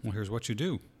say, well, here's what you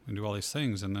do, and do all these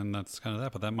things, and then that's kind of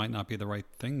that. But that might not be the right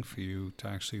thing for you to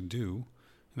actually do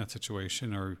in that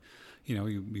situation, or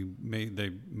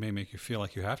they may make you feel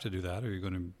like you have to do that, or you're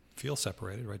going to feel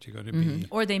separated, right? You're going to be,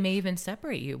 or they may even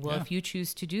separate you. Well, if you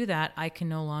choose to do that, I can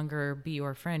no longer be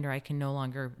your friend, or I can no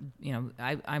longer,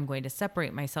 I'm going to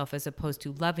separate myself, as opposed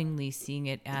to lovingly seeing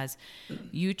it as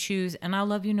you choose, and I'll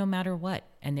love you no matter what.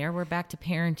 And there we're back to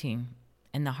parenting.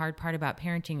 And the hard part about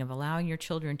parenting, of allowing your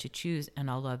children to choose, and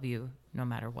I'll love you no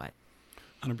matter what.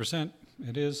 100%.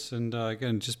 It is. And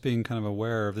again, just being kind of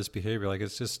aware of this behavior, like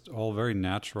it's just all very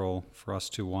natural for us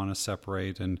to want to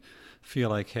separate and feel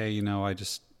like, hey, I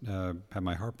just had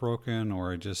my heart broken,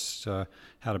 or I just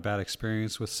had a bad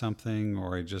experience with something,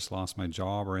 or I just lost my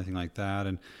job, or anything like that.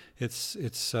 And it's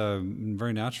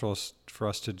very natural for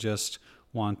us to just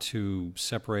want to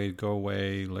separate, go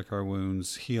away, lick our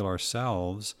wounds, heal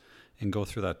ourselves, and go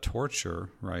through that torture,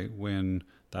 right? When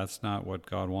that's not what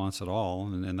God wants at all.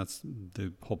 And that's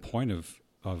the whole point of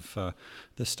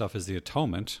this stuff, is the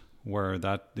atonement, where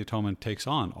the atonement takes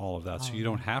on all of that. So you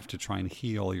don't have to try and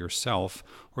heal yourself,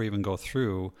 or even go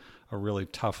through a really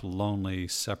tough, lonely,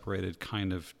 separated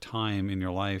kind of time in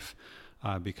your life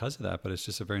because of that. But it's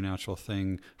just a very natural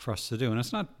thing for us to do. And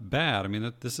it's not bad. I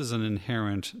mean, this is an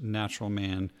inherent natural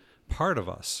man part of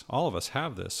us. All of us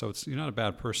have this. So you're not a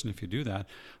bad person if you do that.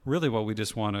 Really, what we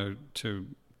just want to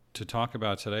talk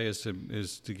about today is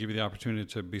to give you the opportunity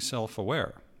to be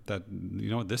self-aware that,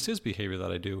 this is behavior that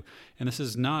I do, and this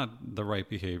is not the right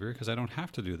behavior, because I don't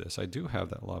have to do this. I do have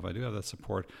that love. I do have that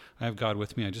support. I have God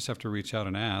with me. I just have to reach out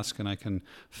and ask, and I can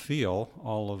feel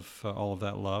all of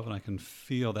that love, and I can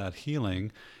feel that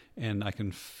healing, and I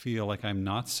can feel like I'm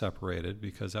not separated,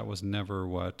 because that was never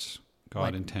what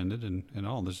God intended, and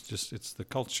all. It's the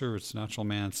culture, it's natural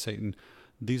man, it's Satan.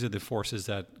 These are the forces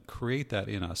that create that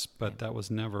in us, but that was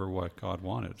never what God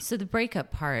wanted. So the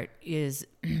breakup part is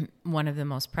one of the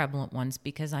most prevalent ones,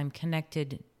 because I'm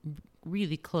connected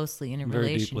really closely in a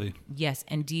relation. Very deeply. Yes,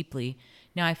 and deeply.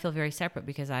 Now I feel very separate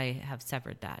because I have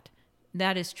severed that.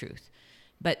 That is truth.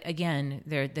 But again,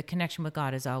 the connection with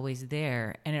God is always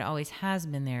there, and it always has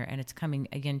been there, and it's coming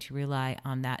again to rely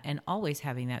on that and always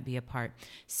having that be a part.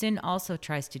 Sin also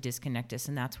tries to disconnect us,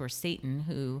 and that's where Satan,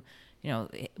 who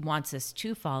wants us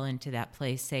to fall into that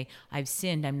place, say, I've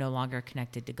sinned, I'm no longer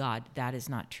connected to God. That is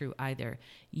not true either.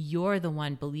 You're the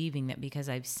one believing that because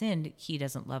I've sinned, he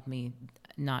doesn't love me.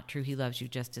 Not true. He loves you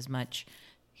just as much.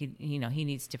 He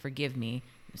needs to forgive me.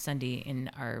 Sunday in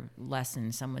our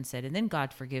lesson, someone said, and then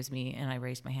God forgives me. And I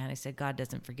raised my hand. I said, God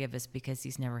doesn't forgive us because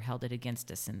he's never held it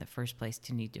against us in the first place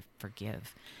to need to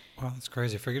forgive. Wow, that's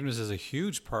crazy. Forgiveness is a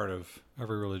huge part of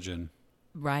every religion.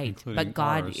 Right. But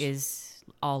God is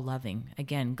all loving.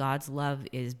 Again, God's love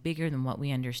is bigger than what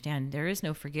we understand. There is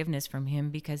no forgiveness from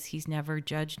him because he's never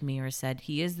judged me or said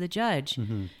he is the judge.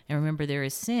 Mm-hmm. And remember, there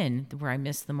is sin where I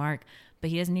missed the mark, but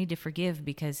he doesn't need to forgive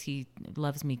because he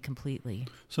loves me completely.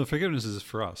 So forgiveness is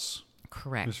for us.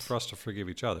 Correct. It's for us to forgive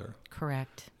each other.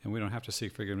 Correct. And we don't have to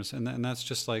seek forgiveness. And that's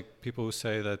just like people who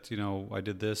say that, I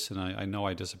did this and I know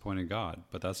I disappointed God.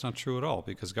 But that's not true at all,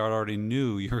 because God already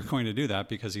knew you were going to do that,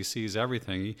 because he sees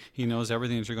everything. He knows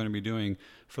everything that you're going to be doing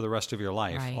for the rest of your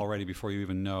life already before you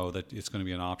even know that it's going to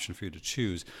be an option for you to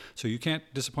choose. So you can't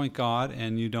disappoint God,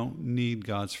 and you don't need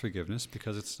God's forgiveness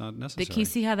because it's not necessary. But can you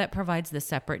see how that provides the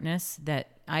separateness that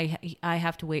I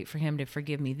have to wait for him to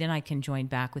forgive me, then I can join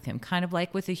back with him. Kind of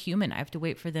like with a human, I have to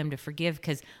wait for them to forgive,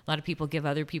 because a lot of people give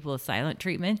other people a silent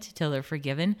treatment till they're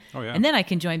forgiven. Oh, yeah. And then I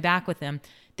can join back with them.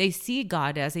 They see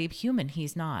God as a human.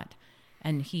 He's not.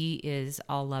 And he is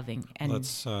all loving. And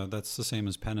that's the same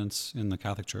as penance in the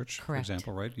Catholic Church, Correct. for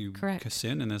example, right? You Correct.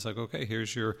 sin, and it's like, okay,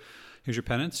 here's your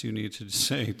penance. You need to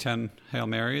say 10 Hail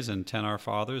Marys and 10 Our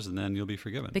Fathers, and then you'll be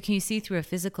forgiven. But can you see through a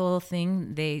physical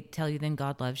thing, they tell you then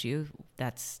God loves you?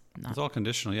 That's not. It's all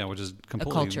conditional, yeah, which is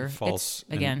completely culture. false.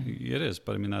 It's, again, it is,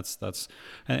 but I mean that's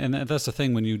and that's the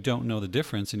thing when you don't know the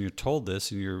difference, and you're told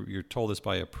this, and you're told this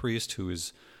by a priest who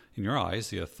is, in your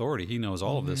eyes, the authority. He knows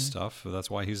all of this stuff. That's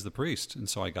why he's the priest, and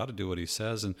so I got to do what he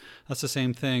says. And that's the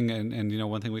same thing. And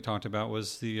one thing we talked about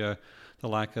was the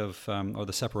lack of or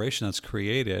the separation that's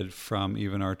created from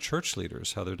even our church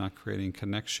leaders, how they're not creating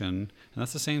connection. And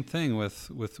that's the same thing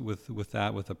with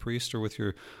a priest or with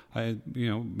your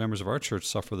members of our church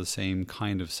suffer the same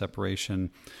kind of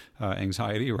separation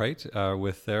anxiety, right,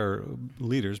 with their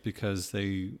leaders because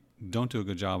they don't do a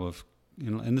good job of.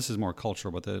 And this is more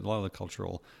cultural, but a lot of the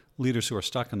cultural leaders who are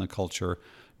stuck in the culture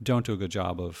don't do a good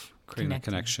job of creating that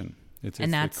connection. They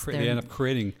end up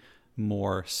creating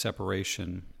more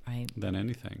separation than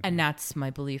anything. And that's my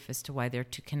belief as to why they're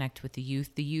to connect with the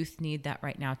youth. The youth need that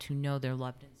right now to know they're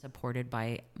loved and supported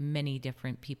by many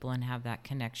different people and have that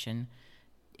connection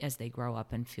as they grow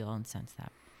up and feel and sense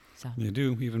that. So they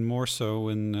do, even more so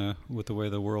in with the way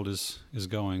the world is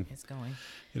going. It's going.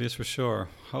 It is for sure.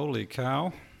 Holy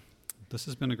cow. This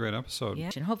has been a great episode.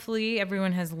 Yeah. And hopefully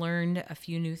everyone has learned a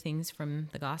few new things from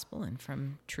the gospel and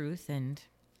from truth and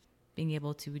being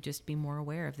able to just be more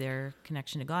aware of their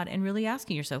connection to God and really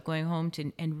asking yourself, going home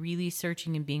to and really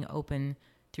searching and being open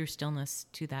through stillness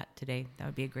to that today. That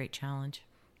would be a great challenge.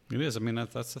 It is. I mean,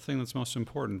 that's the thing that's most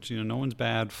important. No one's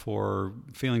bad for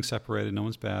feeling separated. No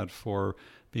one's bad for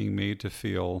being made to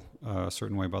feel a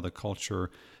certain way by the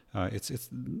culture.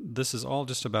 This is all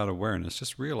just about awareness.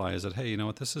 Just realize that, hey, you know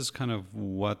what, this is kind of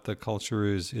what the culture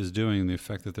is doing, the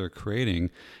effect that they're creating,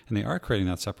 and they are creating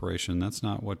that separation. That's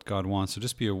not what God wants. So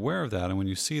just be aware of that. And when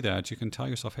you see that, you can tell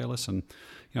yourself, hey, listen,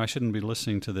 I shouldn't be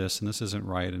listening to this, and this isn't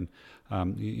right, and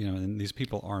and these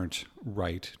people aren't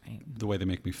right the way they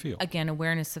make me feel. Again,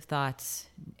 awareness of thoughts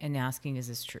and asking, is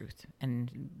this truth?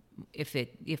 And if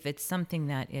it's something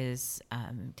that is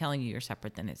telling you you're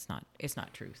separate, then it's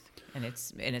not truth, and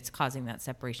it's causing that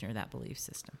separation or that belief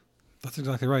system. That's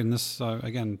exactly right. And this,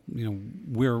 again,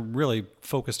 we're really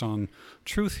focused on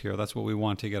truth here. That's what we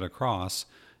want to get across,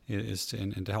 is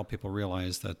to help people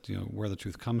realize that where the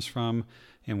truth comes from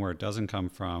and where it doesn't come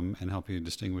from, and help you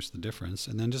distinguish the difference,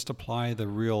 and then just apply the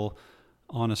real,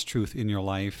 honest truth in your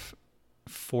life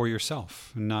for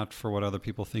yourself, not for what other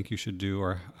people think you should do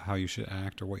or how you should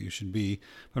act or what you should be,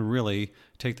 but really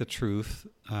take the truth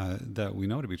that we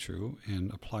know to be true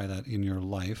and apply that in your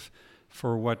life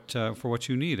for what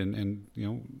you need, and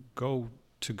go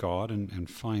to God and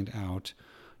find out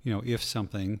if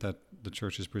something that the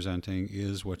church is presenting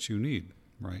is what you need,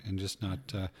 right? And just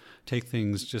not take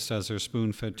things just as they're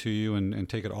spoon-fed to you and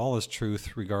take it all as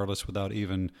truth regardless, without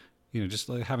even just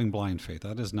like having blind faith.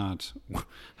 That is not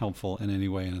helpful in any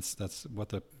way, and that's what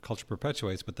the culture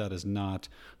perpetuates, but that is not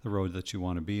the road that you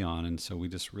want to be on. And so we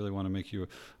just really want to make you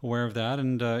aware of that,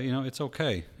 and it's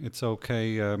okay. It's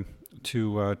okay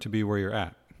to be where you're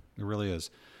at. It really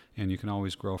is. And you can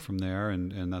always grow from there,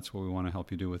 and that's what we want to help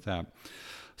you do with that.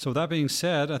 So with that being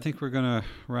said, I think we're going to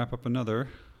wrap up another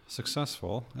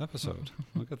successful episode.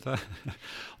 Look at that.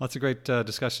 Lots of great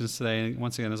discussions today. And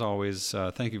once again, as always,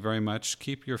 thank you very much.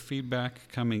 Keep your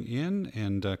feedback coming in,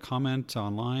 and comment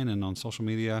online and on social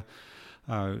media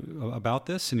about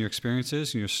this and your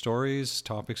experiences and your stories,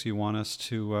 topics you want us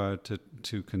to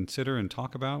consider and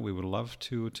talk about. We would love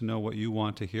to know what you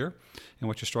want to hear and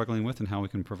what you're struggling with, and how we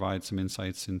can provide some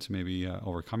insights into maybe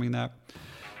overcoming that.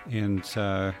 And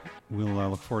we'll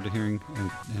look forward to hearing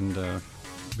and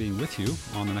being with you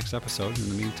on the next episode. In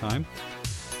the meantime,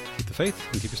 keep the faith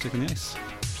and keep your stick in the ice.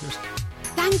 Cheers.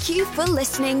 Thank you for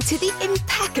listening to the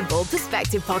Impeccable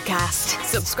Perspective Podcast.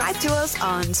 Subscribe to us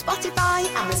on Spotify,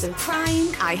 Amazon Prime,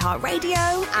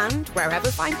 iHeartRadio, and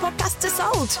wherever fine podcasts are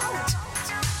sold.